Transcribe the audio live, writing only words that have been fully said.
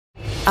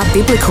A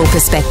biblical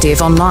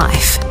perspective on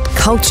life,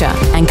 culture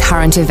and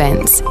current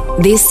events.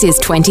 This is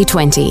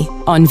 2020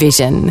 on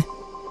Vision.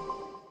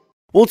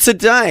 Well,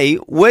 today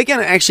we're going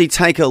to actually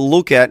take a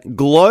look at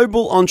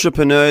global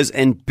entrepreneurs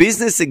and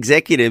business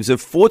executives of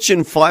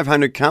Fortune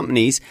 500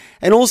 companies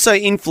and also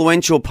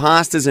influential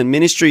pastors and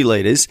ministry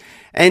leaders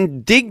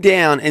and dig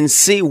down and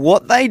see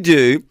what they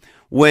do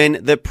when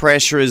the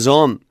pressure is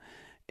on.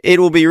 It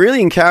will be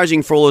really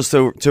encouraging for all of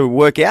us to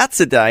work out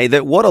today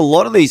that what a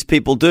lot of these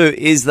people do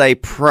is they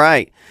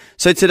pray.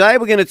 So today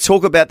we're going to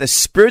talk about the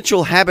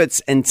spiritual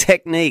habits and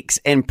techniques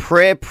and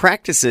prayer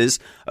practices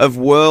of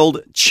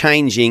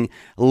world-changing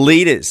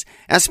leaders.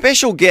 Our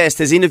special guest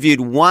has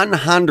interviewed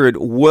 100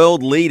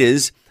 world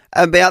leaders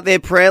about their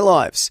prayer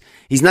lives.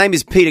 His name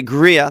is Peter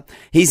Greer.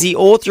 He's the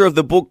author of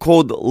the book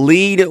called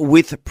Lead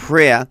with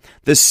Prayer,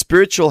 The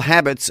Spiritual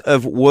Habits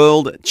of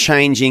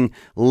World-Changing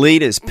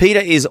Leaders. Peter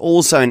is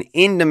also an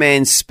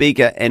in-demand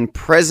speaker and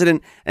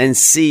president and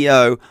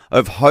CEO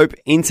of Hope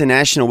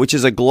International, which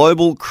is a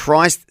global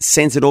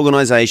Christ-centered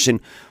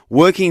organization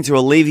working to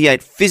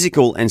alleviate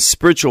physical and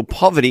spiritual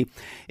poverty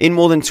in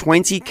more than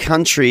 20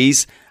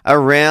 countries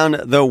around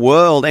the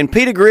world. And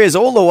Peter Greer is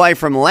all the way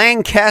from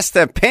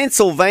Lancaster,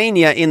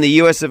 Pennsylvania in the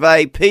US of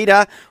A.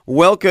 Peter,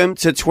 welcome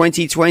to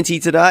 2020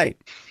 today.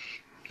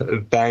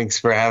 Thanks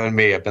for having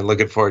me. I've been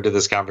looking forward to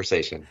this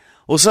conversation.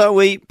 Well, so are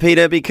we,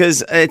 Peter,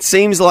 because it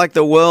seems like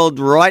the world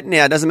right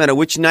now, doesn't matter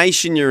which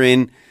nation you're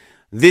in,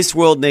 this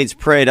world needs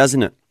prayer,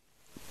 doesn't it?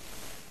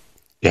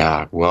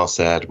 Yeah, well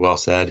said, well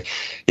said.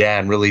 Yeah,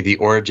 and really the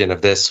origin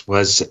of this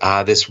was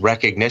this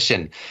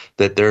recognition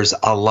that there's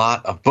a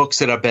lot of books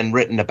that have been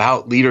written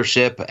about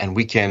leadership, and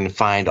we can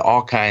find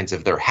all kinds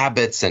of their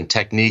habits and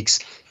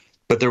techniques.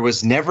 But there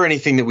was never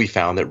anything that we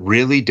found that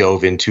really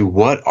dove into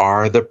what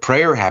are the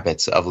prayer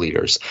habits of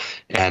leaders.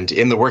 And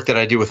in the work that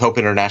I do with Hope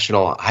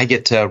International, I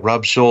get to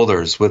rub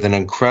shoulders with an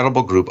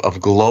incredible group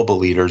of global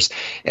leaders.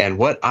 And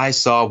what I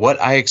saw,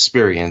 what I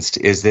experienced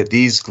is that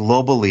these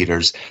global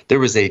leaders, there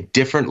was a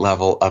different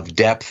level of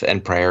depth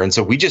and prayer. And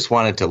so we just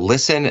wanted to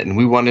listen and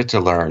we wanted to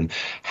learn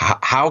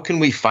how can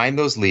we find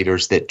those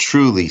leaders that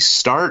truly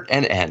start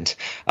and end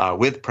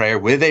with prayer,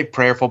 with a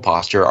prayerful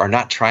posture, are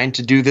not trying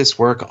to do this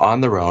work on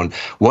their own.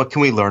 What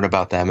can we learn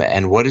about them,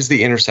 and what is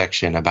the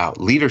intersection about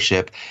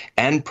leadership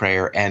and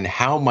prayer, and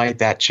how might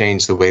that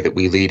change the way that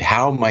we lead?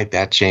 How might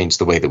that change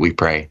the way that we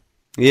pray?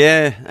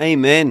 Yeah,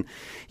 amen.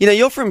 You know,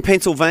 you're from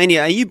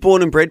Pennsylvania. Are you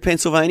born and bred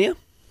Pennsylvania?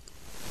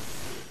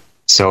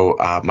 So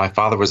my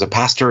father was a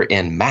pastor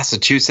in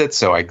Massachusetts,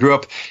 so I grew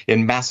up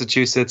in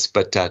Massachusetts,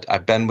 but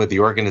I've been with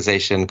the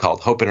organization called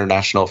Hope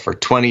International for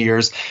 20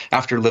 years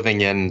after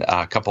living in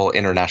a couple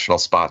international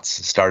spots.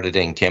 Started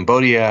in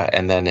Cambodia,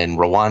 and then in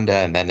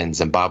Rwanda, and then in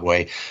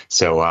Zimbabwe.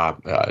 So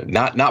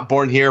not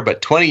born here,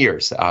 but 20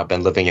 years I've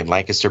been living in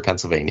Lancaster,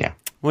 Pennsylvania.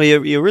 Well,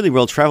 you're really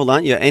well-travelled,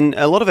 aren't you? And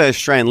a lot of our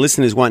Australian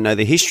listeners won't know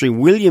the history.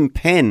 William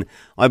Penn,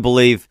 I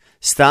believe,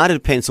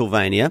 started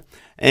Pennsylvania,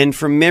 and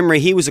from memory,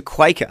 he was a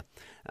Quaker.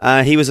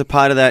 He was a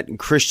part of that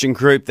Christian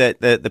group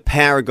that the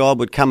power of God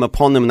would come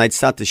upon them and they'd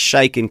start to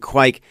shake and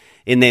quake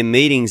in their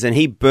meetings, and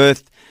he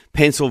birthed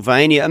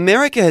Pennsylvania.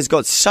 America has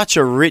got such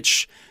a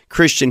rich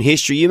Christian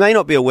history. You may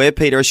not be aware,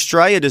 Peter,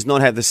 Australia does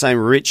not have the same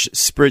rich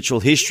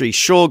spiritual history.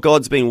 Sure,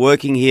 God's been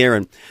working here,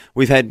 and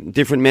we've had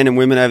different men and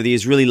women over the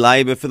years really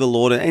labour for the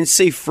Lord and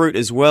see fruit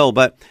as well,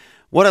 but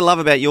what I love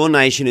about your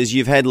nation is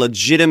you've had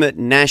legitimate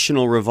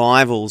national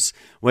revivals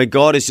where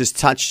God has just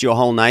touched your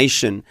whole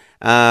nation.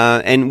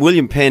 And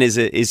William Penn is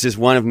just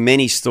one of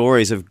many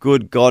stories of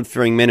good,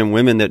 God-fearing men and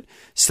women that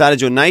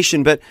started your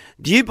nation. But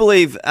do you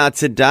believe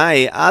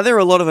today, are there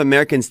a lot of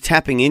Americans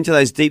tapping into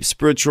those deep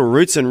spiritual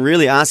roots and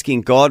really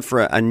asking God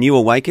for a new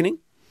awakening?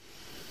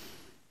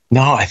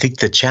 No, I think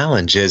the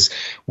challenge is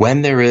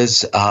when there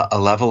is a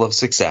level of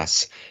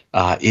success,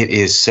 it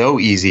is so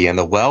easy, and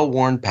the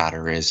well-worn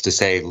pattern is to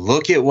say,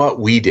 look at what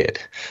we did,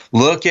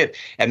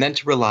 and then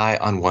to rely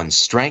on one's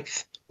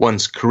strength,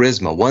 one's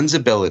charisma, one's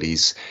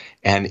abilities.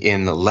 And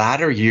in the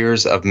latter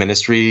years of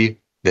ministry,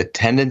 the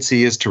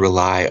tendency is to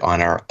rely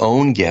on our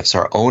own gifts,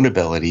 our own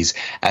abilities,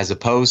 as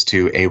opposed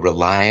to a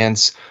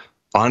reliance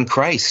on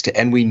Christ.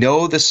 And we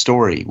know the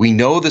story.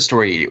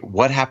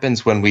 What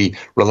happens when we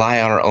rely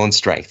on our own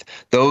strength?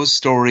 Those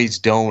stories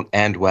don't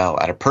end well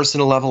at a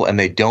personal level, and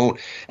they don't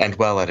end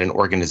well at an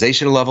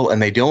organizational level, and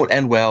they don't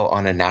end well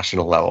on a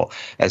national level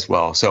as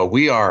well. So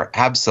we are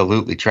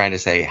absolutely trying to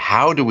say,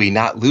 how do we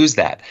not lose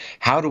that?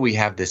 How do we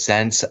have the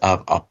sense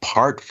of,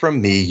 apart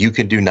from me, you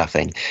can do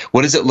nothing?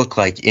 What does it look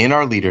like in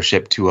our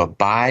leadership to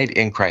abide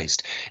in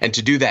Christ and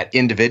to do that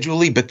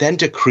individually, but then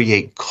to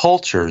create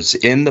cultures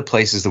in the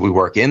places that we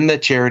work, in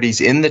the charities,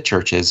 in the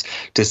churches,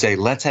 to say,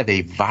 let's have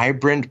a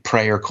vibrant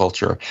prayer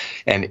culture.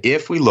 And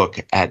if we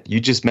look at, you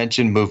just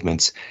mentioned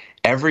movements,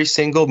 every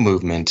single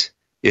movement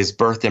is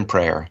birthed in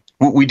prayer.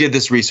 We did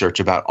this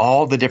research about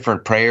all the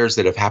different prayers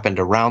that have happened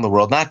around the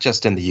world, not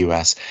just in the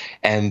U.S.,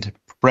 and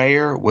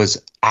prayer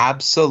was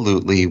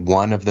absolutely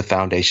one of the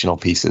foundational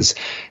pieces.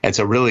 And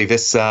so really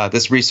this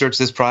research,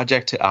 this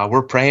project,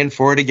 we're praying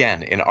for it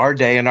again in our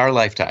day, in our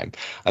lifetime.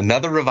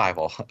 Another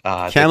revival to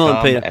Come on,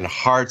 come Peter. and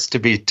hearts to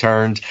be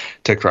turned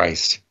to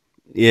Christ.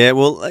 Yeah,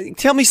 well,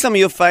 tell me some of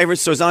your favourite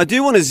stories. I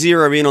do want to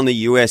zero in on the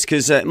US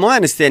because my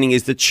understanding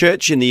is the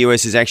church in the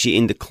US is actually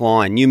in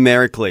decline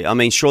numerically. I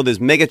mean, sure, there's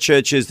mega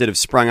churches that have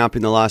sprung up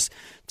in the last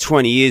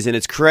 20 years and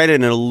it's created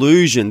an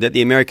illusion that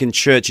the American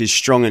church is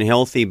strong and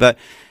healthy, but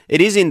it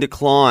is in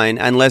decline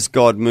unless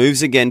God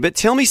moves again. But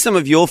tell me some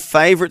of your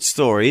favourite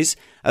stories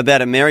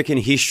about American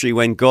history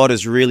when God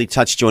has really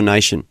touched your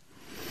nation.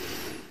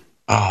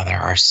 Oh, there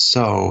are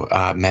so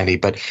many,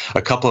 but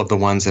a couple of the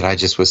ones that I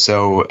just was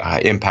so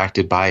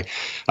impacted by.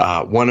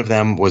 One of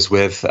them was we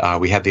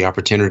had the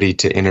opportunity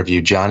to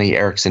interview Johnny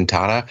Erickson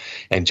Tata.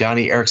 And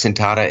Johnny Erickson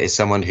Tata is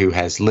someone who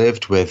has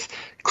lived with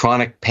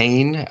chronic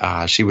pain.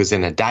 She was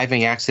in a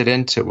diving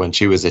accident when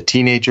she was a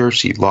teenager.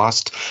 She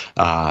lost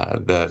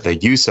the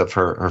use of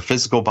her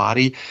physical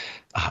body.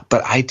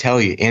 But I tell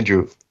you,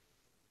 Andrew,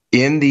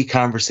 in the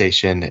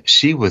conversation,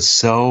 she was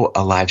so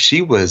alive.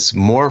 She was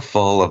more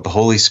full of the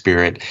Holy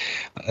Spirit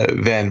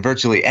than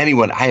virtually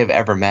anyone I have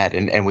ever met.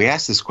 And we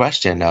asked this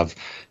question of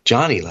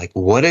Johnny, like,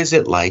 what is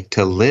it like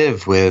to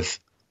live with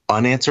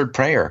unanswered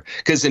prayer?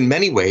 Because in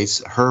many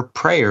ways, her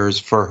prayers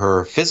for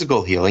her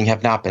physical healing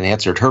have not been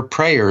answered. Her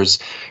prayers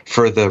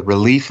for the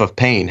relief of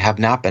pain have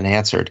not been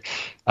answered.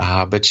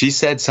 But she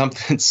said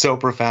something so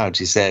profound.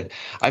 She said,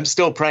 I'm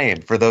still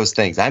praying for those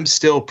things. I'm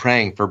still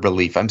praying for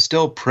relief. I'm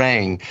still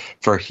praying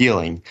for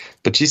healing.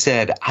 But she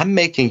said, I'm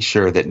making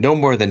sure that no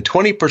more than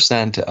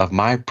 20% of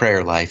my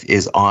prayer life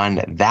is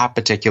on that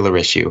particular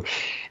issue.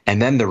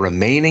 And then the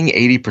remaining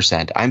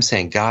 80%, I'm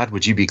saying, God,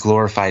 would you be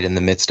glorified in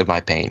the midst of my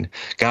pain?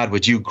 God,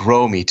 would you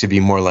grow me to be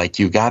more like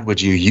you? God,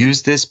 would you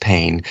use this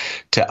pain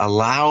to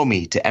allow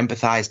me to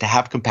empathize, to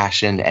have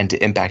compassion, and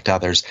to impact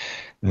others?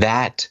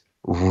 That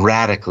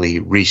radically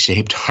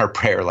reshaped our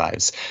prayer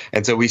lives.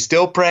 And so we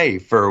still pray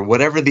for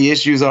whatever the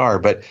issues are,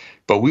 but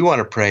we want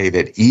to pray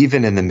that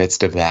even in the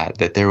midst of that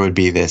there would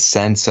be this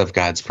sense of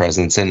God's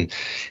presence. And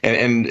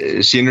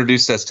she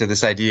introduced us to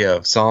this idea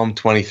of Psalm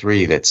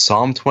 23, that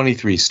Psalm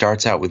 23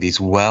 starts out with these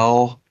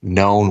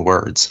well-known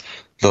words.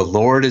 The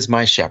Lord is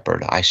my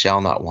shepherd, I shall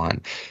not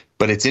want.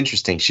 But it's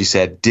interesting. She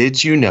said,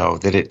 did you know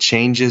that it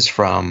changes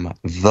from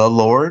the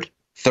Lord,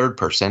 third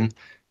person,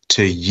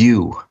 to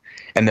you?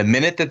 And the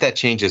minute that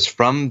changes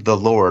from the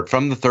Lord,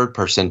 from the third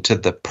person to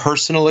the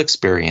personal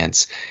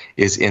experience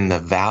is in the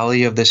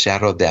valley of the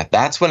shadow of death.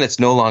 That's when it's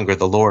no longer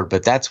the Lord,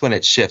 but that's when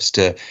it shifts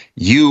to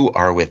you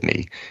are with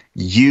me.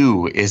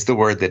 You is the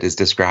word that is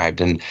described.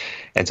 And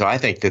so I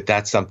think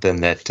that's something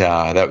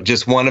that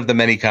just one of the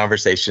many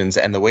conversations,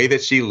 and the way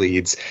that she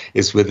leads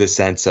is with this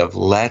sense of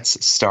let's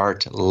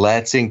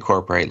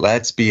incorporate,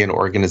 let's be an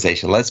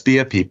organization, let's be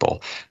a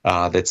people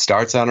that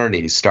starts on our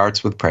knees,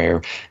 starts with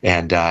prayer.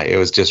 And it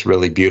was just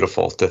really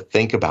beautiful to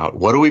think about,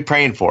 what are we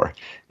praying for?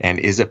 And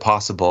is it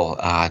possible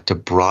to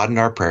broaden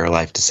our prayer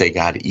life to say,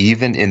 God,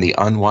 even in the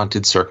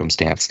unwanted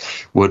circumstance,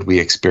 would we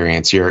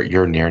experience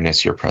your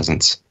nearness, your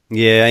presence?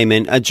 Yeah,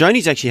 amen.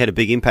 Joni's actually had a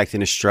big impact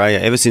in Australia.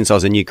 Ever since I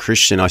was a new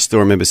Christian, I still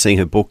remember seeing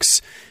her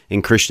books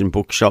in Christian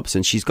bookshops,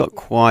 and she's got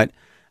quite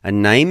a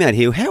name out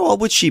here. How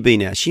old would she be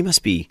now? She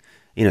must be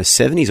in her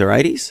 70s or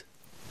 80s.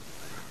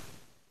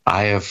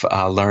 I have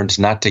learned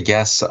not to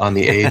guess on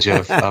the age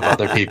of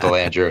other people,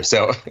 Andrew.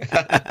 So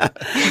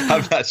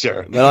I'm not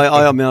sure. But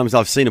I mean,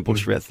 I've seen her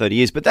books for about 30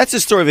 years. But that's the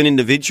story of an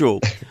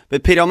individual.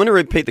 But Peter, I'm going to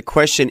repeat the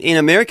question. In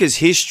America's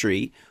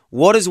history,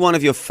 what is one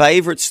of your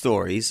favourite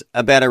stories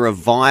about a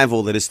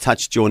revival that has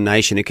touched your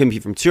nation? It can be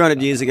from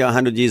 200 years ago,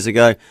 100 years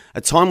ago,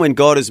 a time when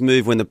God has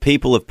moved, when the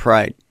people have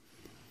prayed.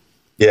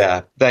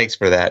 Yeah, thanks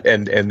for that.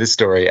 And this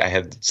story, I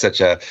had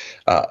such a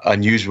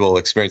unusual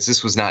experience.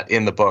 This was not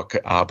in the book,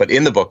 but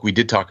in the book, we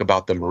did talk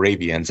about the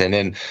Moravians. And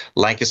in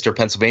Lancaster,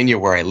 Pennsylvania,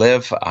 where I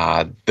live,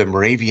 the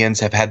Moravians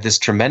have had this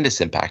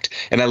tremendous impact.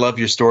 And I love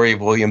your story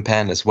of William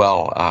Penn as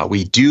well.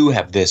 We do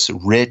have this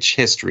rich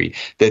history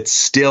that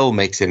still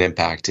makes an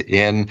impact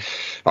in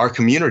our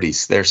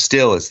communities. There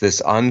still is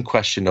this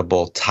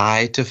unquestionable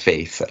tie to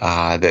faith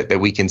that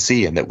we can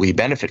see and that we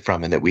benefit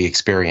from and that we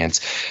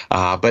experience.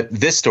 But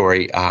this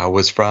story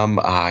was from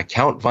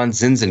Count von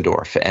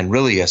Zinzendorf, and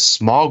really a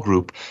small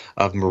group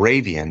of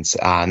Moravians.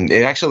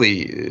 It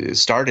actually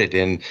started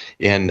in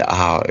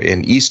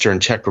Eastern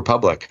Czech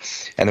Republic,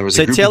 and there was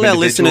a group tell of our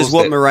listeners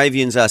what that,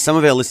 Moravians are. Some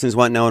of our listeners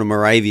won't know what a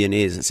Moravian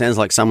is. It sounds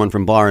like someone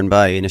from Byron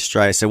Bay in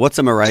Australia. So what's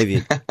a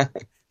Moravian?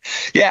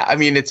 Yeah, I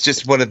mean, it's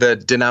just one of the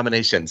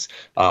denominations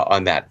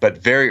on that. But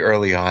very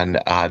early on,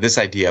 this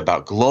idea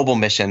about global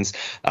missions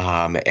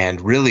and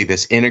really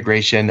this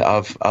integration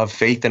of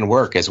faith and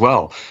work as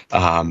well.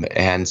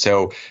 And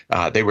so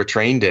they were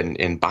trained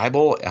in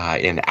Bible,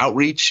 in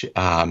outreach,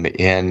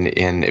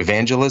 in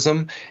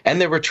evangelism, and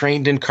they were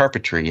trained in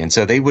carpentry. And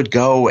so they would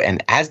go,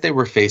 and as they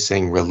were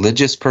facing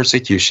religious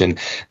persecution,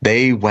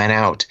 they went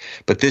out.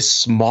 But this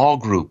small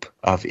group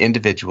of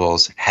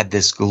individuals had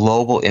this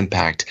global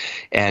impact.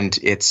 And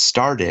it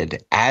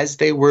started as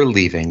they were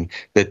leaving,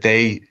 that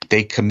they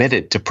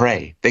committed to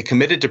pray. They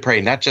committed to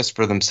pray not just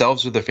for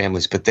themselves or their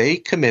families, but they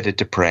committed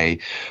to pray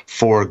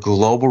for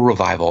global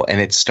revival.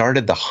 And it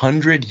started the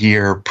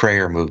 100-year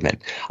prayer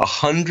movement,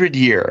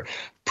 100-year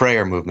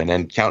prayer movement.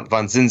 And Count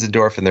von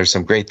Zinzendorf, and there's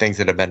some great things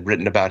that have been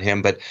written about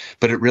him, but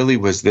it really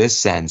was this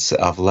sense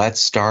of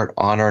let's start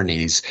on our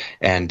knees.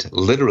 And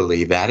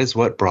literally that is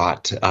what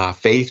brought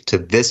faith to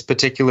this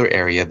particular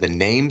area. The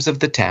names of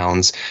the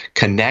towns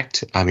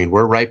connect. I mean,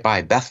 we're right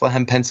by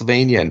Bethlehem,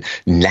 Pennsylvania, and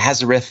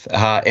Nazareth.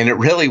 And it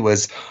really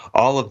was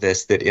all of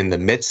this, that in the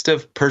midst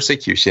of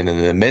persecution, in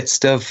the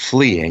midst of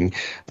fleeing,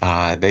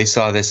 they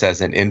saw this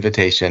as an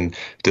invitation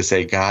to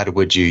say, God,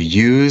 would you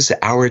use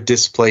our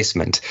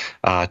displacement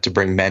to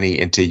bring many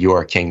into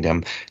your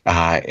kingdom?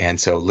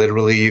 And so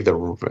literally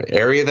the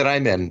area that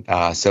I'm in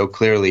so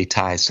clearly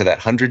ties to that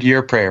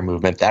 100-year prayer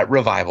movement, that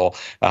revival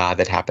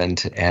that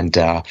happened, and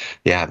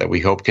that we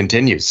hope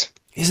continues.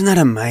 Isn't that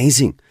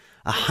amazing?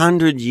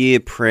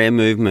 100-year prayer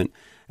movement.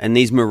 And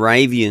these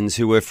Moravians,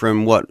 who were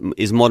from what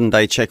is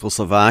modern-day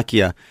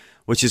Czechoslovakia,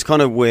 which is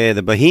kind of where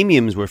the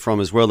Bohemians were from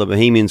as well. The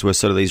Bohemians were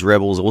sort of these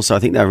rebels also. I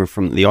think they were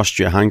from the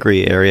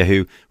Austria-Hungary area,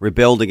 who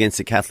rebelled against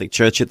the Catholic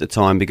Church at the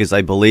time because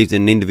they believed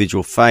in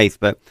individual faith.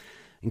 But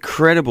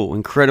incredible,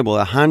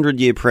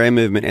 100-year prayer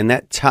movement, and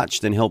that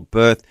touched and helped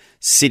birth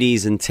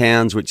cities and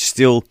towns which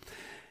still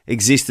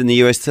exist in the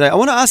US today. I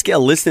want to ask our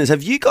listeners,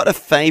 have you got a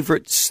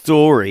favourite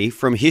story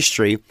from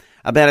history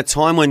about a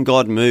time when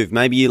God moved?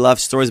 Maybe you love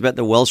stories about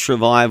the Welsh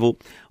revival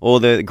or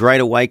the Great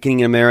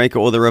Awakening in America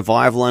or the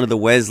revival under the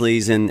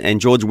Wesleys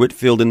and George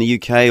Whitefield in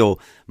the UK or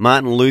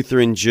Martin Luther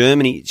in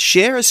Germany.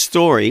 Share a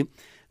story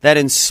that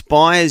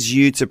inspires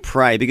you to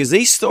pray, because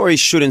these stories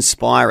should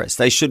inspire us.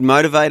 They should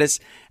motivate us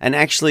and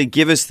actually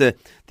give us the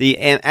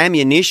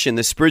ammunition,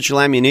 the spiritual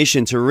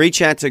ammunition to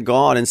reach out to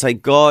God and say,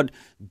 God,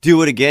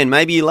 do it again.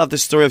 Maybe you love the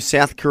story of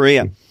South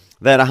Korea,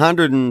 that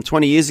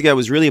 120 years ago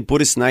was really a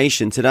Buddhist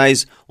nation.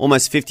 Today's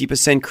almost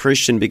 50%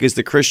 Christian because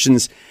the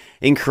Christians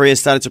in Korea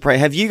started to pray.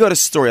 Have you got a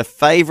story, a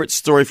favorite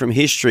story from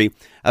history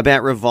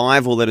about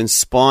revival that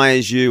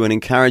inspires you and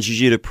encourages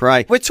you to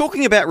pray? We're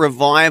talking about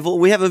revival.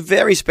 We have a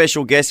very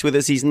special guest with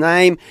us. His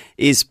name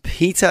is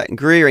Peter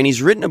Greer, and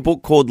he's written a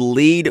book called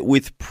Lead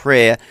with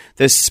Prayer,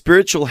 The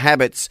Spiritual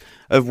Habits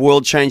of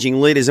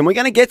World-Changing Leaders. And we're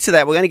going to get to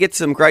that. We're going to get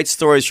some great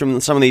stories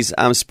from some of these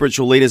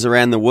spiritual leaders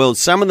around the world.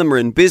 Some of them are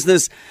in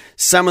business.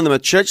 Some of them are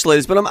church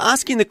leaders. But I'm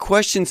asking the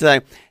question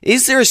today,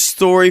 is there a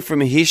story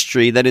from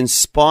history that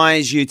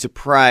inspires you to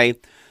pray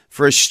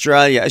for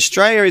Australia?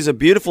 Australia is a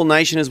beautiful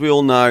nation, as we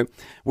all know.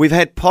 We've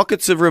had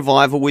pockets of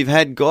revival. We've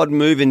had God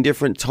move in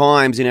different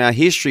times in our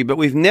history, but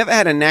we've never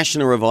had a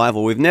national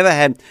revival. We've never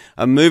had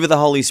a move of the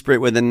Holy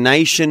Spirit where the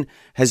nation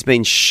has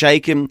been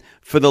shaken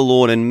for the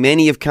Lord and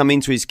many have come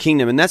into his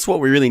kingdom. And that's what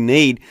we really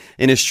need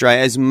in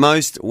Australia, as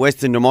most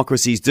Western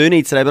democracies do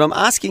need today. But I'm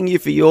asking you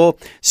for your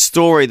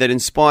story that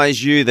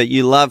inspires you, that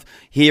you love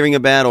hearing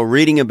about or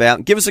reading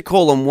about. Give us a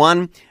call on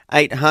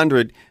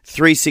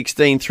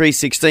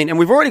 1-800-316-316. And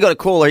we've already got a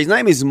caller. His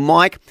name is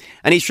Mike,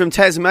 and he's from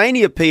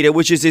Tasmania, Peter,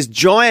 which is this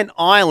giant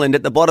island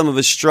at the bottom of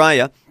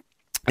Australia.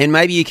 And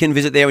maybe you can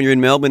visit there when you're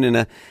in Melbourne in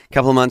a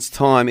couple of months'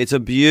 time. It's a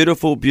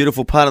beautiful,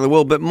 beautiful part of the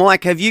world. But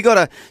Mike, have you got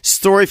a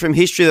story from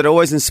history that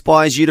always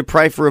inspires you to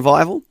pray for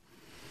revival?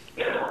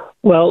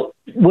 Well,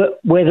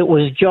 whether it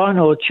was John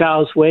or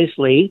Charles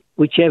Wesley,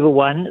 whichever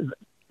one,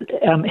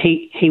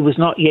 he was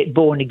not yet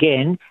born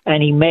again,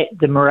 and he met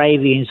the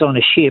Moravians on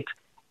a ship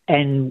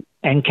and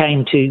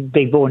came to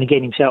be born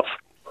again himself.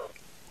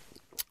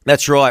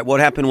 That's right. What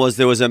happened was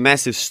there was a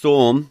massive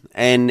storm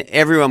and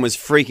everyone was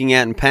freaking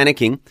out and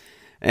panicking.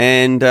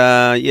 And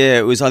I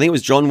think it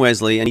was John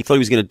Wesley, and he thought he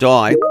was going to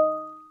die.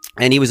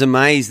 And he was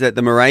amazed that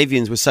the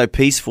Moravians were so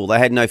peaceful. They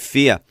had no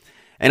fear.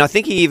 And I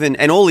think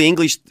and all the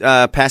English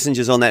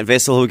passengers on that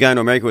vessel who were going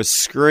to America were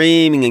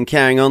screaming and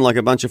carrying on like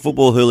a bunch of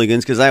football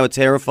hooligans because they were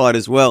terrified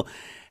as well.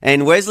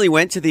 And Wesley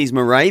went to these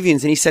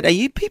Moravians and he said, "Are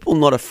you people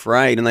not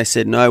afraid?" And they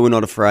said, "No, we're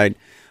not afraid.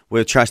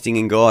 We're trusting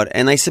in God."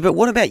 And they said, "But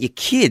what about your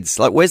kids?"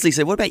 Like Wesley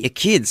said, "What about your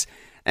kids?"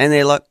 And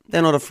they're like,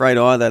 "They're not afraid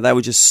either." They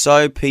were just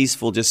so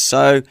peaceful, just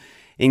so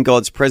in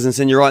God's presence.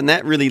 And you're right, and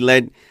that really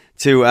led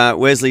to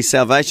Wesley's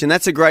salvation.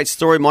 That's a great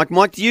story, Mike.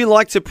 Mike, do you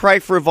like to pray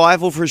for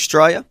revival for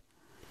Australia?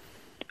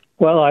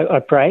 Well, I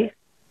pray.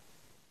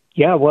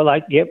 Yeah,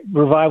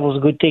 revival's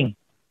a good thing.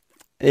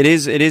 It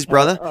is,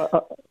 brother.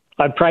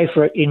 I pray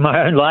for it in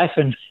my own life,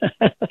 and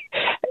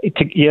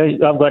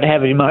I've got to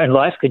have it in my own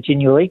life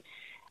continually,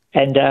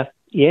 and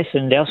yes,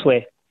 and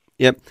elsewhere.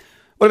 Yep.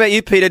 What about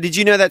you, Peter? Did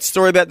you know that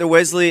story about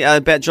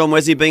about John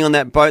Wesley being on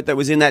that boat that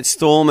was in that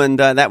storm, and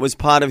that was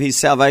part of his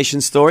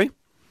salvation story?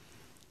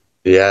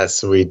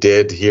 Yes, we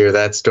did hear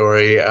that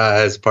story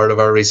as part of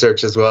our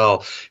research as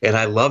well. And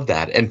I love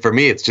that. And for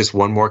me, it's just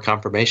one more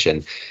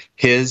confirmation.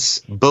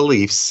 His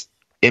beliefs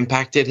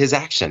impacted his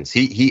actions.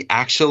 He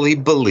actually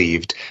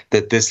believed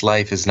that this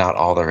life is not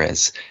all there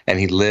is, and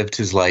he lived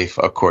his life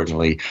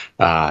accordingly.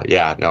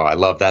 I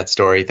love that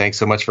story. Thanks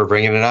so much for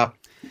bringing it up.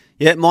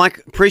 Yeah,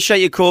 Mike, appreciate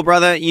your call,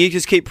 brother. You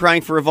just keep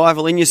praying for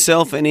revival in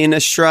yourself and in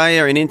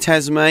Australia and in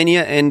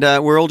Tasmania, and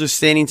we're all just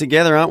standing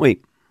together, aren't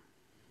we?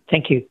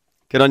 Thank you.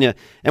 Good on you.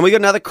 And we got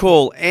another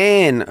call,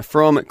 Anne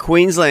from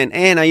Queensland.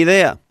 Anne, are you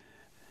there?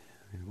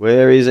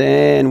 Where is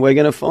Anne? We're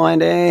going to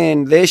find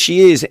Anne. There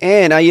she is.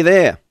 Anne, are you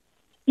there?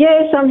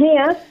 Yes, I'm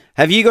here.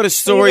 Have you got a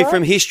story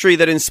from history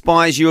that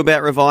inspires you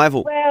about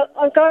revival? Well,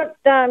 I've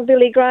got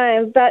Billy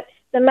Graham, but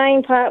the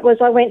main part was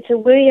I went to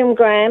William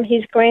Graham,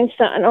 his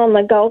grandson, on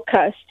the Gold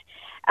Coast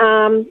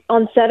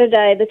on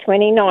Saturday the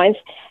 29th,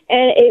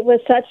 and it was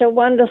such a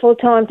wonderful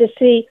time to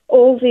see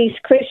all these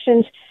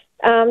Christians,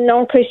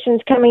 non-Christians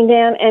coming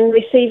down and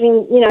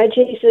receiving,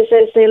 Jesus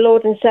as their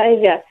Lord and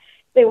Saviour.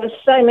 There were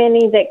so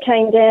many that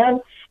came down.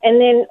 And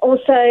then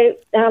also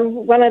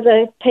one of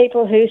the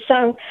people who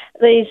sung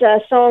these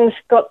songs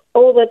got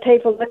all the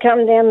people to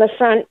come down the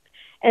front,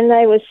 and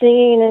they were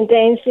singing and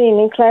dancing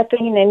and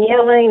clapping and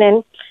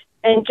yelling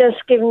and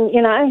just giving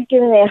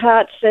their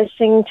hearts to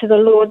sing to the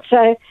Lord.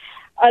 So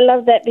I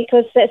love that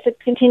because that's a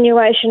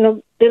continuation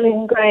of Billy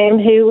Graham,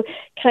 who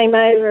came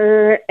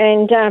over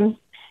and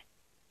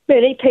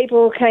really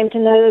people came to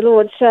know the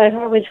Lord. So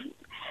I was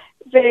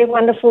very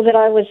wonderful that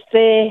I was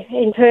there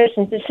in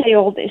person to see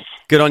all this.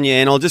 Good on you,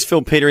 Anne. I'll just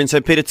fill Peter in.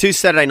 So, Peter, 2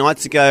 Saturday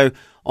nights ago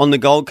on the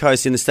Gold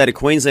Coast in the state of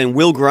Queensland,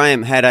 Will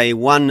Graham had a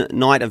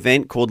one-night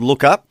event called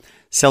Look Up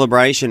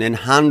Celebration, and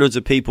hundreds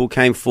of people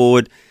came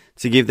forward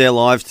to give their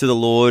lives to the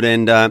Lord,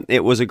 and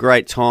it was a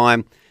great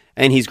time.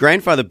 And his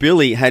grandfather,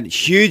 Billy, had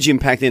huge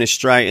impact in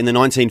Australia in the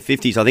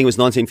 1950s. I think it was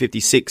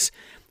 1956.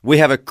 We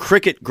have a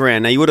cricket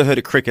ground. Now, you would have heard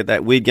of cricket,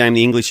 that weird game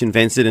the English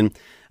invented, and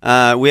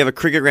we have a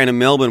cricket ground in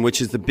Melbourne,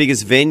 which is the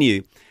biggest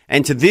venue.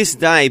 And to this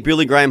day,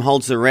 Billy Graham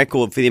holds the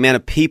record for the amount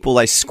of people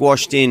they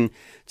squashed in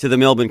to the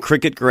Melbourne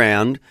cricket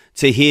ground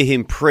to hear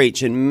him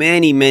preach. And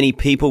many, many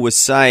people were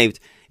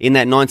saved in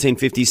that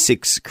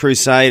 1956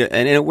 crusade.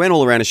 And it went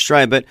all around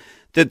Australia. But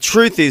the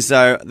truth is,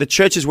 though, the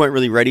churches weren't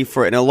really ready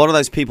for it. And a lot of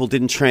those people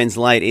didn't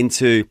translate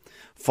into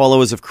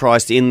followers of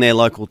Christ in their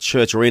local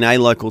church or in a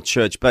local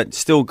church. But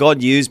still,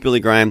 God used Billy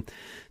Graham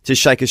to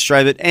shake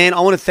Australia. And I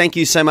want to thank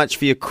you so much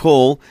for your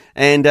call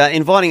and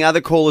inviting other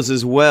callers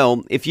as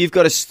well. If you've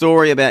got a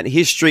story about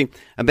history,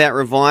 about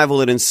revival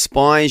that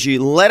inspires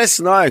you, let us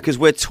know, because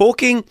we're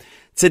talking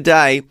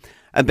today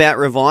about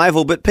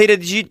revival. But Peter,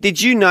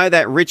 did you know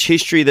that rich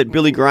history that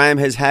Billy Graham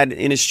has had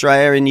in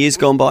Australia in years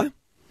gone by?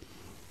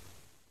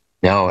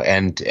 No,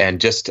 and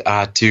just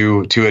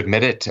to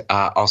admit it,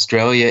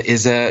 Australia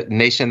is a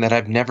nation that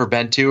I've never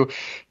been to.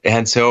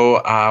 And so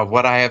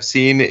what I have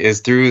seen is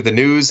through the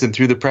news and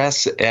through the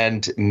press,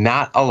 and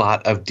not a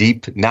lot of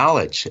deep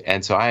knowledge.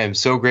 And so I am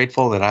so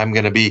grateful that I'm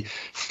going to be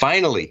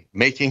finally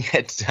making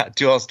it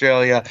to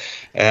Australia.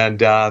 And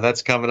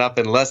that's coming up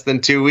in less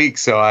than 2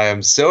 weeks. So I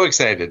am so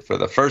excited for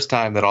the first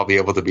time that I'll be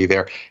able to be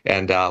there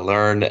and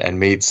learn and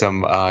meet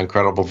some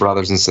incredible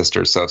brothers and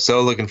sisters.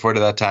 So looking forward to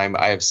that time.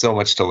 I have so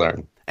much to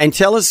learn. And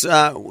tell us,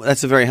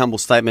 that's a very humble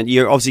statement.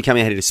 You're obviously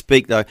coming out here to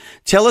speak, though.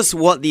 Tell us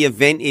what the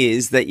event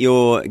is that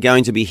you're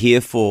going to be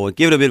here for.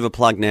 Give it a bit of a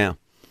plug now.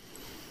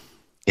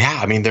 Yeah,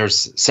 I mean,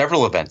 there's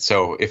several events.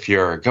 So if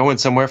you're going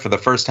somewhere for the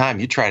first time,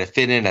 you try to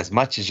fit in as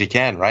much as you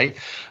can, right?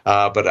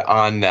 But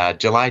on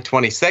July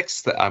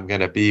 26th, I'm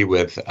going to be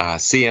with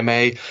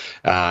CMA,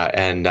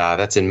 and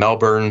that's in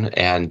Melbourne.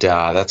 And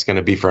that's going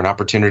to be for an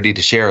opportunity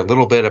to share a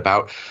little bit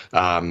about,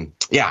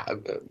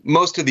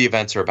 most of the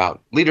events are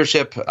about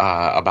leadership,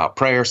 about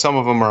prayer. Some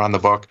of them are on the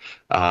book,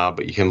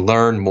 but you can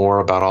learn more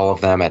about all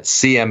of them at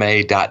cma.net.au.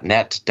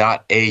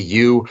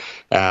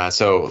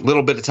 So a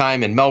little bit of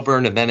time in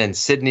Melbourne, and then in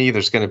Sydney,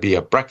 there's going to be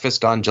a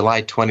breakfast on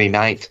July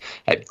 29th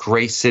at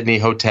Grace Sydney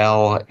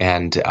Hotel.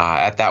 And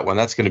at that one,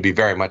 that's going to be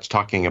very much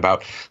talking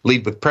about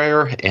Lead with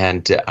Prayer.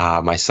 And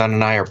my son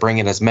and I are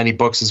bringing as many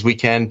books as we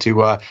can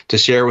to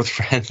share with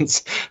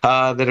friends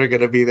that are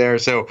going to be there.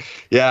 So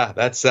yeah,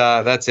 that's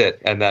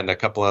it. And then a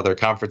couple other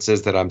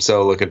conferences that I'm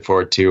so looking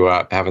forward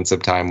to having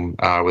some time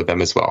with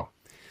them as well.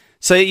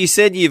 So you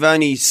said you've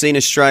only seen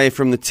Australia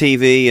from the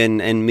TV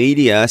and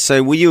media.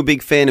 So were you a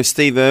big fan of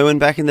Steve Irwin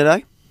back in the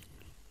day?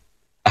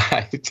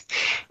 I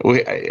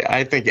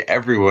think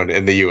everyone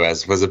in the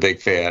U.S. was a big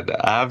fan.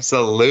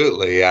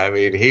 Absolutely. I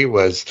mean, he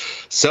was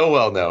so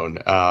well known,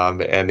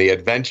 and the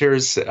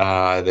adventures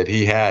that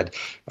he had.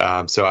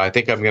 So I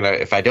think I'm going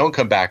to, if I don't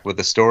come back with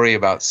a story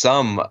about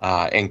some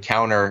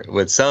encounter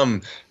with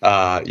some,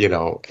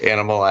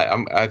 animal,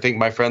 I think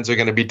my friends are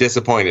going to be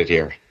disappointed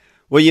here.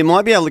 Well, you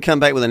might be able to come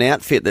back with an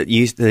outfit that he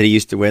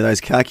used to wear, those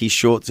khaki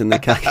shorts and the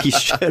khaki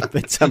shirt,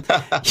 but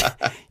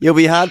you'll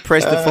be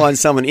hard-pressed to find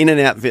someone in an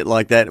outfit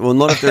like that. Well,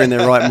 not if they're in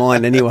their right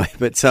mind anyway.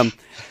 But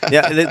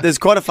there's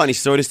quite a funny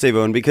story to Steve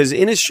Irwin, because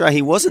in Australia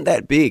he wasn't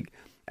that big,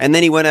 and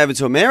then he went over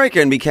to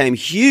America and became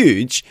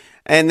huge,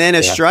 and then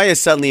Australia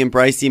suddenly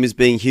embraced him as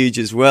being huge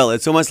as well.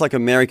 It's almost like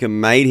America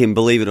made him,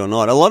 believe it or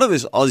not. A lot of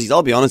us Aussies,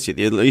 I'll be honest with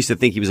you, used to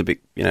think he was a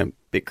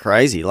bit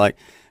crazy, like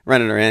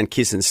running around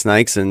kissing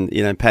snakes and,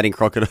 patting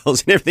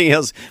crocodiles and everything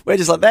else. We're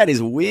just like, that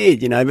is weird,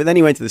 But then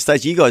he went to the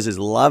States. You guys just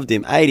loved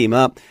him, ate him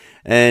up,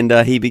 and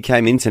he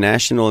became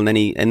international. And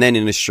then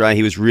in Australia,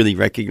 he was really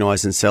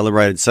recognised and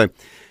celebrated. So,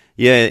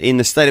 yeah, in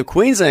the state of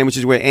Queensland, which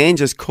is where Anne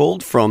just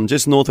called from,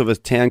 just north of a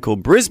town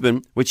called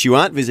Brisbane, which you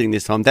aren't visiting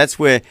this time, that's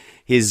where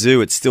his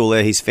zoo, it's still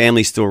there. His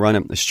family still run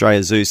it,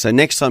 Australia Zoo. So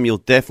next time you'll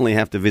definitely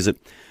have to visit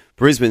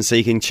Brisbane so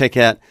you can check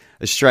out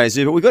Australia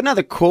Zoo. But we've got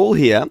another call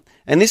here,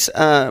 and this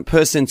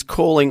person's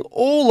calling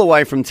all the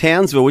way from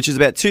Townsville, which is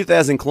about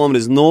 2,000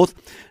 kilometres north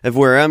of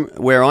where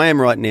I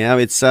am right now.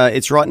 It's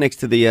right next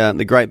to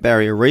the Great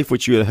Barrier Reef,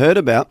 which you had heard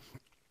about.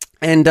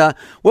 And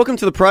welcome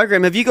to the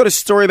program. Have you got a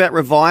story about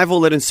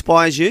revival that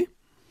inspires you?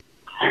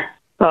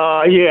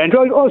 Yeah, and I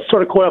was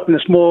sort of caught up in a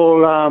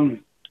small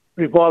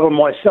revival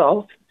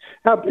myself.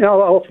 I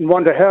often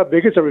wonder how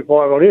big is a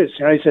revival is.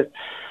 He said,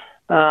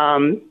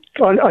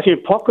 I see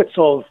pockets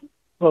of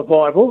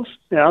revivals,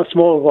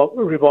 small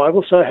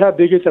revivals. So how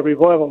big is a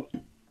revival?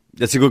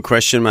 That's a good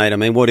question, mate. I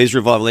mean, what is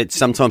revival?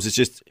 Sometimes it's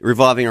just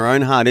reviving our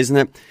own heart, isn't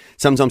it?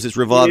 Sometimes it's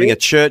reviving a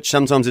church.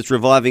 Sometimes it's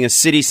reviving a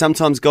city.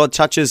 Sometimes God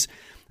touches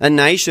a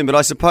nation, but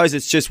I suppose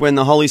it's just when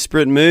the Holy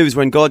Spirit moves,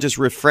 when God just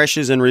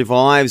refreshes and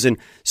revives and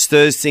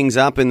stirs things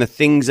up, and the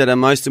things that are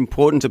most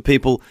important to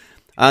people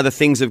are the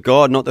things of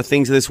God, not the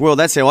things of this world.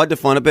 That's how I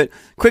define it. But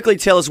quickly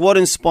tell us what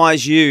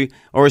inspires you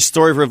or a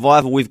story of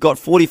revival. We've got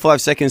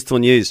 45 seconds till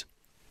news.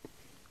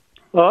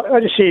 I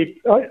just see,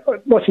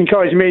 what's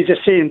encouraged me is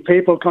just seeing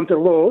people come to the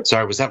Lord.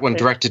 Sorry, was that one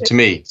directed to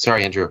me?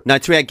 Sorry, Andrew. No,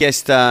 to our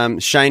guest,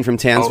 Shane from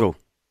Townsville.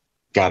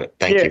 Got it.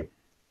 Thank you.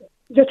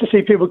 Just to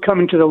see people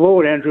coming to the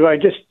Lord, Andrew.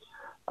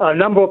 A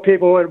number of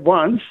people at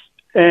once,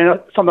 and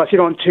sometimes I see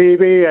it on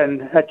TV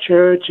and at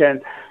church,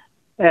 and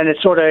it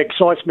sort of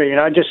excites me.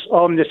 I'm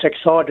just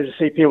excited to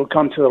see people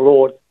come to the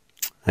Lord.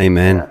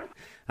 Amen.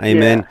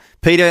 Amen. Yeah.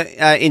 Peter,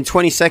 in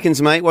 20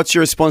 seconds, mate, what's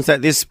your response to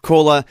that? This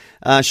caller,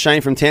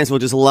 Shane from Townsville,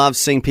 just loves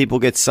seeing people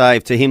get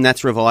saved. To him,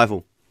 that's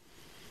revival.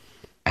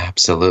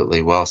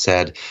 Absolutely. Well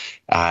said.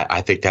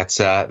 I think that's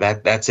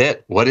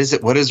it. What is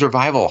it? What is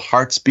revival?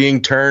 Hearts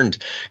being turned,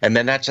 and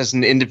then not just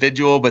an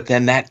individual, but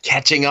then that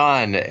catching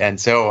on. And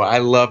so I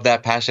love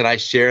that passion. I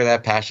share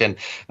that passion.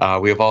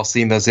 We have all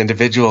seen those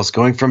individuals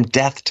going from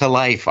death to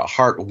life, a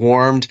heart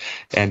warmed,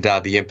 and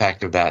the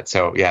impact of that.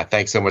 So yeah,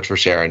 thanks so much for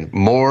sharing.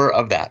 More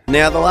of that.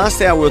 Now, the last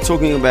hour we were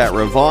talking about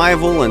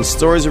revival and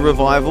stories of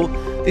revival.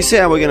 This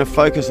hour we're going to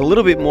focus a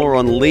little bit more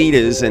on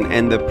leaders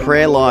and the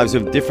prayer lives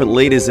of different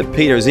leaders that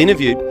Peter has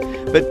interviewed.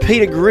 But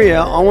Peter Greer,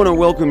 I want to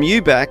welcome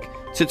you back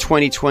to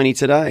 2020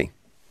 today.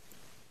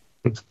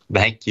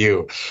 Thank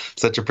you.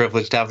 Such a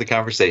privilege to have the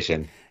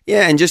conversation.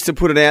 Yeah, and just to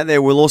put it out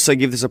there, we'll also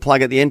give this a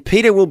plug at the end.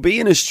 Peter will be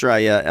in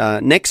Australia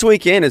next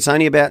weekend. It's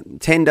only about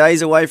 10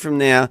 days away from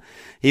now.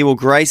 He will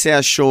grace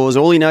our shores.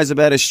 All he knows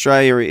about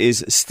Australia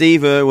is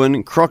Steve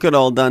Irwin,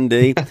 Crocodile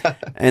Dundee,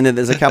 and then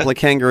there's a couple of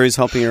kangaroos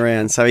hopping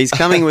around. So he's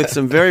coming with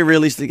some very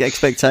realistic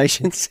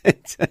expectations.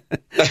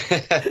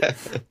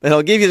 But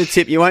I'll give you the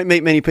tip. You won't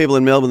meet many people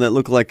in Melbourne that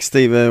look like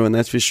Steve Irwin,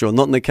 that's for sure.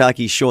 Not in the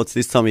khaki shorts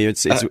this time of year.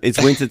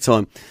 It's winter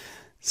time.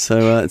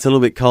 So it's a little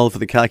bit cold for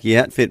the khaki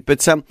outfit.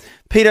 But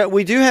Peter,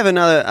 we do have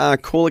another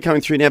caller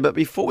coming through now. But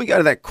before we go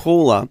to that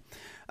caller,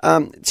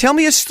 tell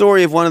me a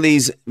story of one of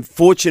these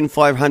Fortune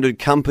 500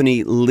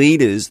 company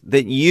leaders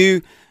that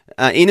you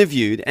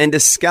interviewed and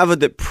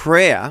discovered that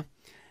prayer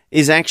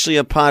is actually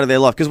a part of their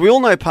life. Because we all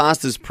know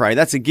pastors pray,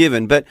 that's a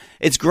given. But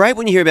it's great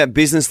when you hear about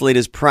business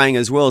leaders praying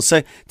as well.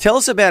 So tell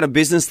us about a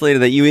business leader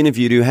that you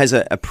interviewed who has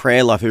a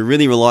prayer life, who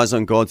really relies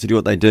on God to do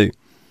what they do.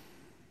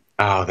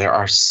 Oh, there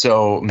are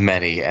so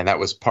many. And that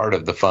was part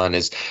of the fun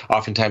is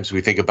oftentimes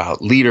we think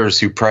about leaders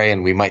who pray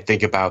and we might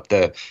think about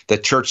the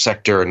church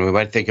sector and we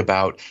might think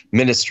about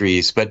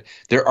ministries, but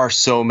there are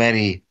so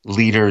many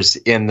leaders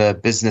in the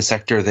business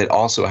sector that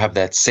also have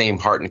that same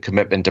heart and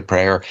commitment to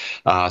prayer.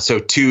 So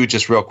two,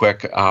 just real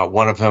quick,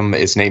 one of them,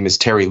 his name is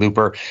Terry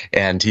Looper,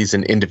 and he's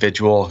an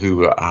individual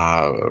who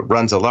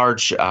runs a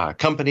large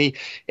company.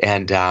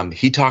 And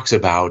he talks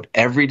about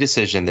every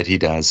decision that he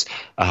does.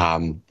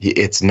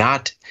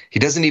 He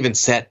doesn't even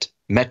set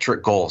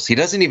metric goals. He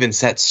doesn't even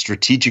set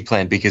strategic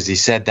plan because he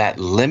said that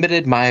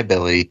limited my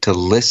ability to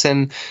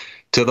listen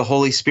to the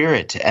Holy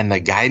Spirit and the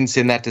guidance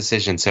in that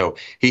decision. So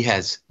he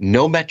has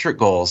no metric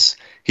goals.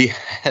 He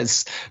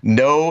has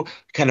no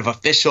kind of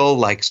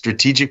official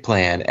strategic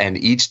plan, and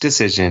each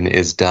decision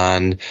is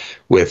done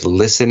with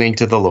listening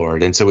to the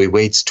Lord. And so he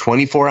waits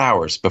 24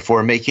 hours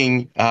before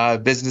making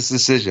business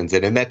decisions.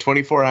 And in that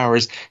 24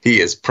 hours, he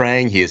is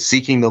praying, he is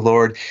seeking the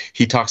Lord.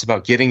 He talks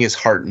about getting his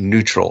heart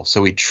neutral.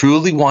 So he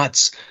truly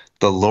wants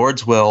the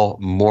Lord's will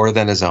more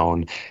than his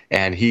own,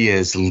 and he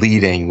is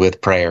leading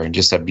with prayer in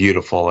just a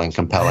beautiful and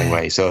compelling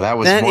way. So that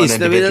was one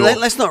individual.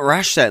 Let's not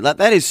rush that.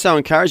 That is so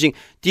encouraging.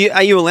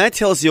 Are you allowed to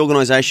tell us the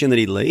organisation that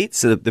he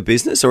leads, the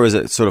business, or is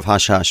it sort of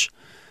hush-hush?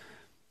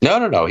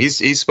 No.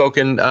 He's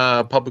spoken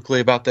publicly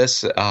about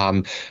this,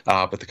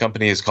 but the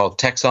company is called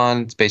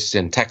Texon. It's based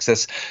in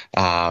Texas,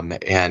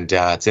 and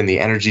it's in the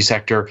energy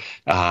sector.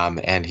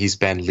 And he's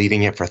been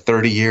leading it for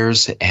 30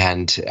 years,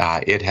 and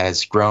it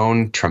has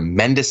grown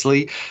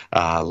tremendously.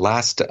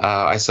 Last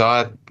I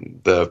saw,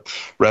 the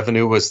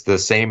revenue was the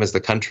same as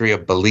the country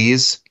of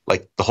Belize.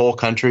 Like the whole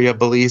country of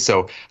Belize.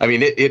 So, I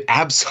mean, it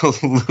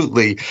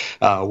absolutely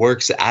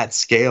works at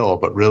scale,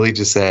 but really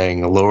just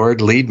saying,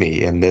 Lord, lead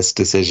me in this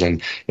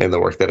decision in the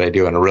work that I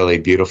do in a really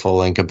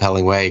beautiful and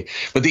compelling way.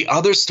 But the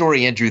other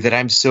story, Andrew, that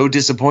I'm so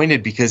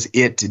disappointed because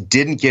it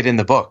didn't get in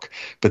the book,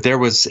 but there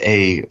was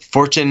a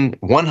Fortune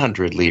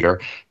 100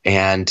 leader,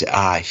 and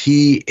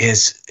he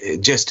is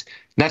just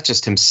not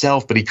just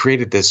himself, but he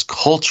created this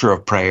culture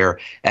of prayer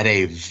at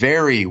a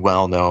very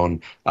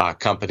well-known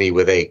company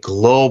with a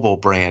global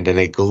brand and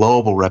a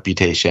global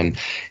reputation.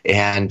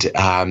 And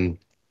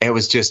it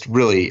was just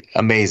really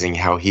amazing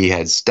how he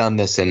has done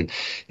this in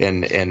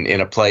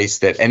a place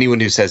that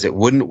anyone who says it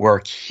wouldn't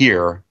work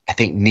here, I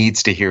think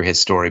needs to hear his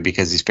story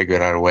because he's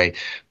figured out a way.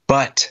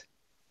 But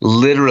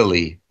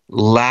literally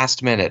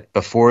last minute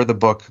before the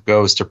book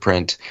goes to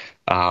print,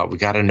 we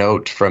got a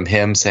note from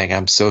him saying,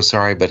 I'm so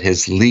sorry, but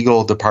his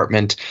legal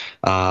department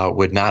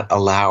would not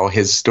allow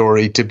his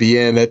story to be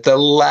in at the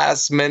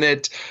last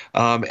minute.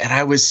 And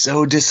I was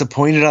so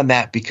disappointed on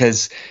that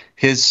because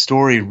his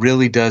story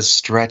really does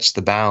stretch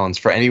the bounds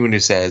for anyone who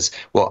says,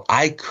 well,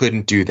 I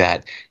couldn't do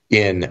that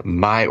in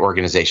my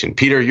organization.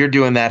 Peter, you're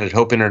doing that at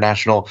Hope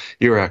International.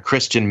 You're a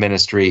Christian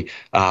ministry,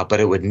 but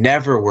it would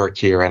never work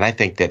here. And I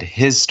think that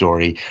his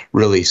story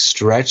really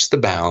stretched the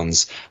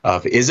bounds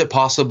of, is it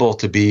possible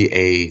to be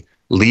a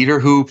leader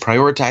who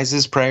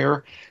prioritizes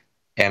prayer?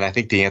 And I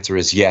think the answer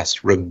is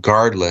yes,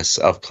 regardless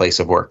of place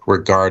of work,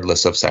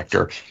 regardless of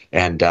sector.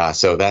 And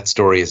so that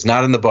story is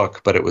not in the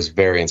book, but it was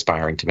very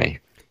inspiring to me.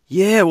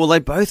 Yeah, well, they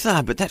both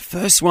are. But that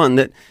first one,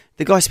 that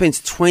the guy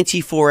spends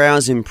 24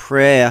 hours in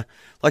prayer,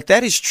 like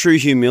that is true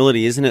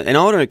humility, isn't it? And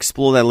I want to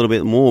explore that a little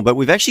bit more. But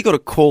we've actually got a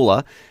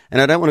caller,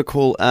 and I don't want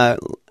to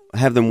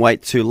have them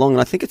wait too long.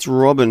 And I think it's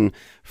Robin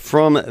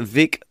from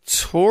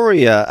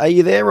Victoria. Are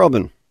you there,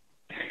 Robin?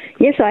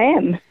 Yes, I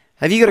am.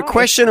 Have you got a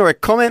question or a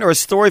comment or a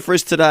story for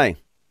us today?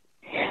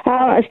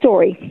 A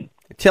story.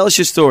 Tell us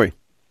your story.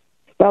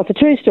 Well, it's a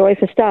true story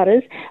for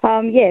starters.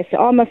 Yes,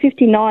 I'm a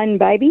 59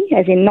 baby,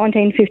 as in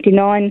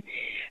 1959,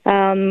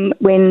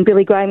 when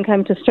Billy Graham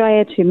came to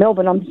Australia, to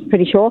Melbourne, I'm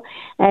pretty sure,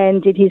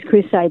 and did his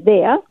crusade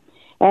there.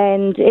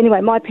 And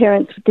anyway, my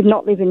parents did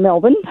not live in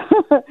Melbourne,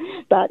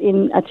 but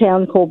in a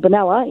town called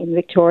Benalla in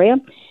Victoria.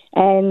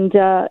 And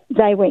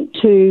they went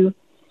to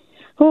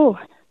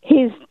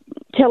his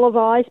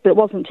televised, but it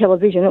wasn't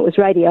television, it was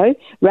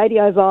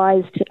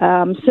radiovised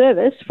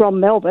service from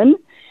Melbourne.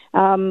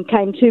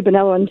 Came to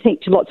Benalla and I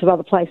think to lots of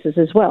other places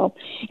as well.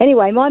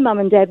 Anyway, my mum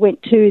and dad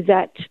went to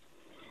that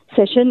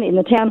session in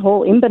the town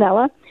hall in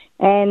Benalla,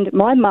 and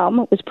my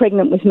mum was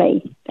pregnant with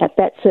me at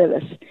that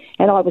service,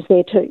 and I was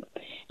there too.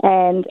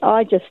 And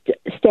I just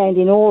stand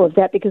in awe of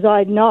that because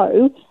I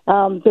know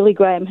Billy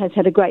Graham has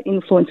had a great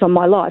influence on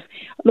my life.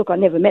 Look, I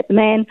never met the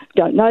man,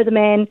 don't know the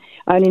man,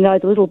 I only know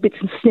the little bits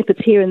and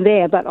snippets here and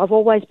there, but I've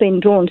always been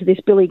drawn to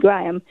this Billy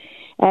Graham.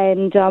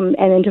 And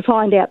then to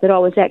find out that I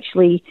was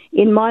actually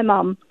in my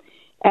mum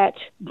at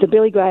the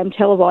Billy Graham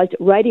televised,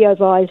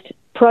 radiovised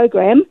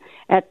program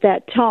at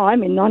that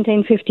time in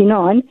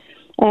 1959,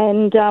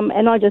 and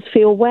I just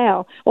feel,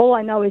 wow. All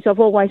I know is I've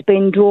always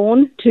been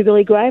drawn to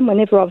Billy Graham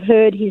whenever I've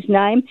heard his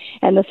name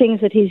and the things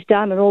that he's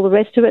done and all the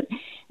rest of it.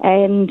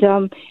 And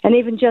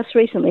even just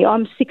recently,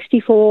 I'm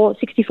 65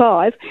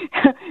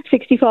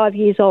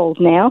 years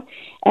old now,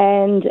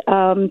 and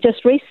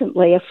just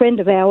recently a friend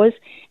of ours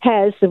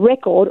has the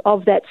record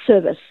of that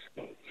service.